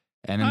matter.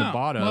 And then the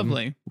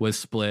bottom was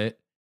split.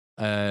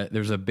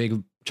 There's a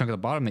big chunk of the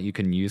bottom that you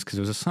couldn't use because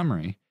it was a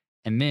summary.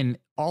 And then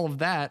all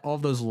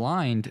of those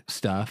lined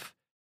stuff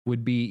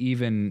would be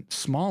even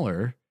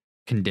smaller,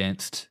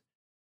 condensed.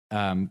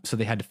 So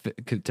they had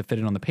to fit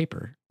it on the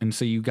paper. And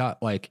so you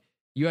got like,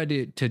 you had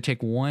to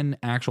take one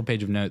actual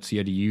page of notes. You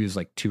had to use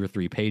like 2 or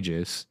 3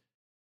 pages.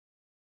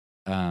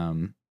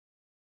 And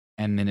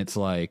then it's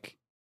like,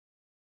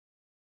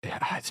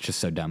 it's just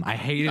so dumb. I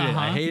hated it.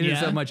 I hated it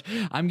so much.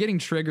 I'm getting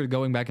triggered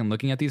going back and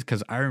looking at these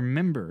because I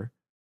remember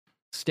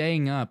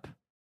staying up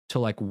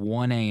till like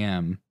 1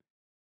 a.m.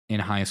 in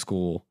high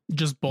school.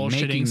 Just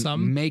bullshitting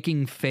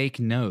making fake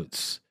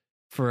notes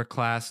for a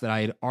class that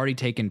I had already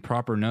taken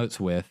proper notes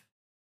with,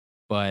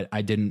 but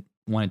I didn't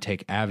want to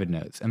take Avid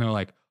notes. And they're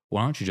like,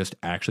 why don't you just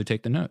actually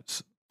take the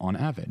notes on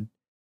Avid?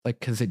 Like,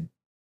 because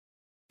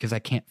I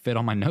can't fit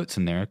all my notes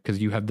in there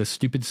because you have this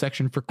stupid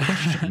section for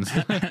questions.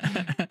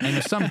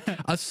 And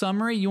a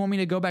summary, you want me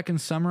to go back and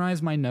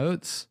summarize my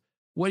notes?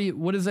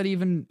 What is that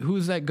even, who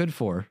is that good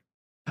for?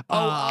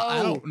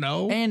 I don't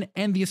know.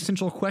 And the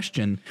essential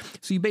question.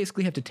 So you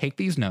basically have to take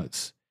these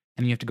notes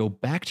and you have to go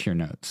back to your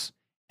notes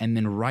and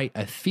then write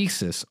a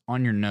thesis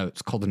on your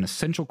notes called an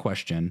essential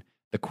question.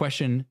 The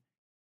question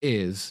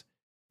is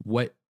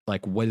what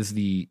is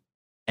the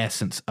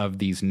essence of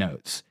these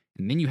notes?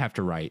 And then you have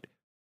to write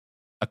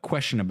a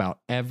question about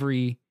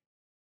every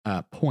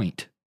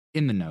point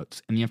in the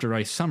notes. And you have to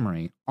write a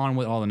summary on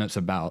what all the notes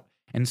are about.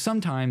 And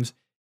sometimes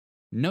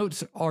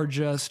notes are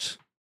just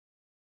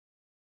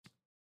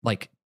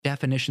like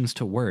definitions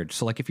to words.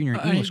 So like if you're in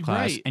your English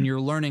class and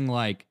you're learning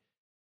like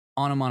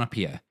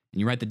onomatopoeia and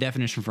you write the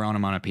definition for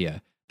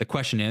onomatopoeia, the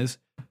question is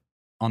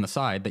on the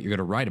side that you're going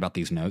to write about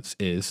these notes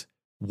is,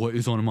 what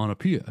is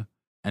onomatopoeia?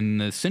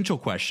 And the essential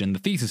question, the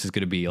thesis is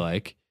going to be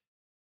like,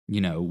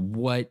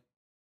 what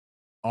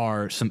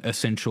are some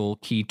essential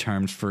key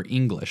terms for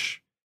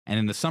English? And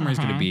then the summary is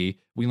going to be,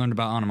 we learned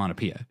about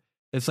onomatopoeia.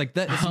 It's like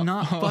that. It's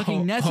not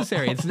fucking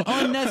necessary. It's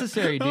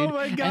unnecessary, dude. Oh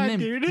my God,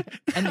 dude.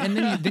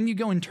 and then you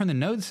go and turn the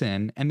notes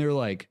in and they're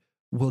like,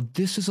 well,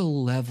 this is a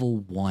level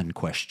 1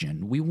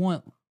 question. We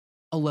want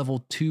a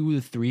level 2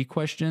 to 3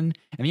 question.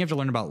 And you have to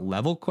learn about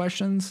level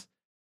questions,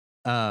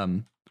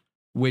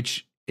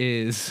 which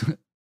is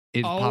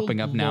popping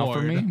up now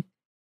for me.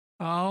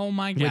 Oh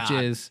my God.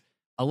 Which is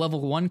a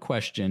level 1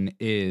 question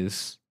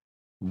is,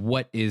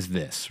 what is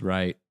this,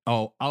 right?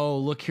 Oh,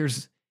 look,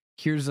 here's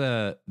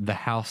the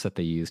house that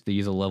they use. They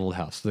use a leveled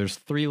house. So there's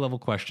 3 level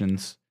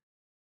questions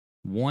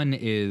 1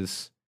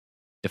 is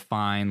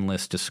define,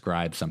 list,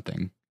 describe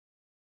something.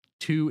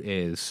 2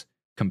 is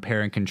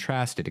compare and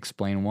contrast it,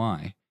 explain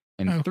why.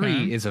 And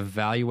 3 is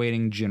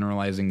evaluating,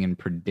 generalizing, and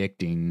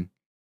predicting,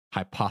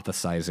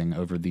 hypothesizing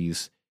over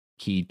these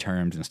key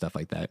terms and stuff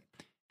like that.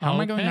 How am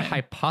I going to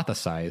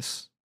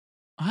hypothesize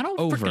I don't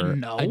over freaking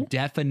know. a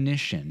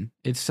definition?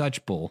 It's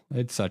such bull.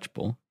 It's such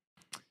bull.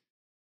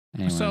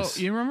 Anyways. So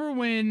you remember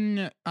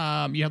when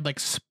you had like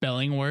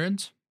spelling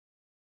words?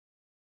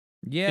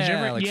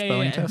 Yeah, like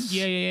spelling tests.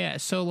 Yeah.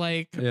 So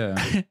like,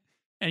 Yeah.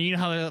 and you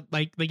know how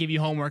like they give you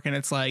homework and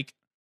it's like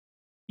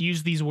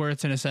use these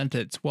words in a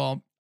sentence.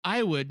 Well,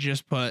 I would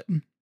just put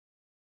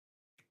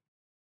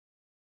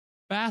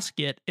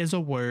basket is a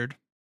word.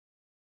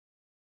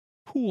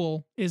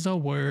 Pool is a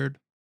word.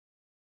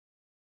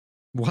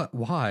 What?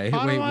 Why? Wait,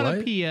 what?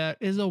 Onomatopoeia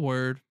is a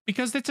word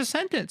because it's a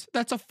sentence.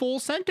 That's a full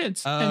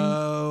sentence.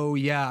 Oh,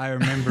 yeah, I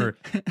remember.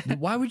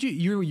 Why would you?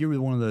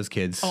 You're one of those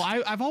kids. Oh,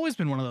 I've always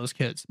been one of those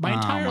kids. My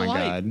entire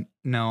life. God.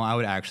 No, I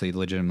would actually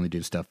legitimately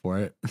do stuff for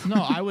it. No,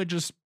 I would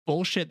just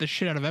bullshit the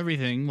shit out of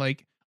everything.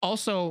 Like,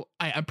 also,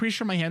 I'm pretty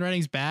sure my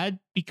handwriting's bad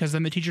because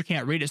then the teacher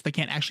can't read it, so they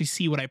can't actually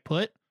see what I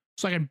put.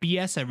 So I can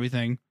BS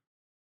everything.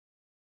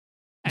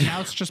 And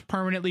now it's just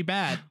permanently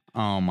bad.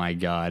 Oh my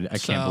God. I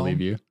can't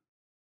believe you.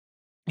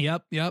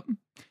 Yep. All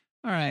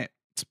right.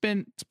 It's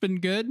been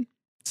good.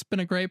 It's been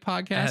a great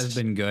podcast. It has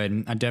been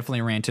good. I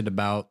definitely ranted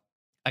about,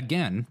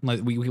 again,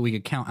 like we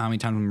could count how many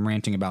times I'm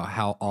ranting about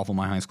how awful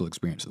my high school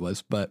experience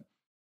was, but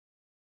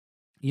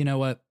you know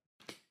what?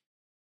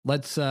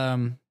 Let's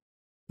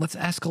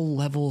ask a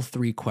level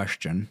 3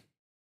 question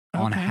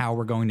on how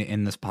we're going to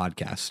end this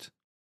podcast.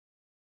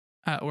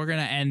 We're going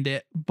to end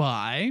it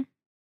by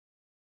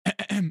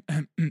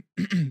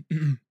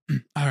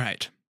all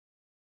right.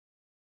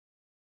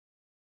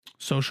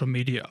 Social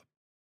media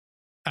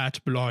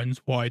at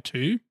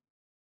BlindsYT.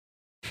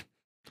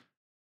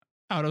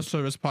 Out of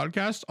service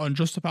podcast on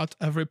just about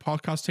every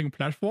podcasting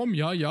platform.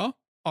 Yeah.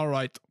 All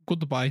right.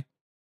 Goodbye.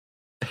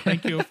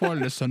 Thank you for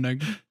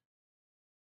listening.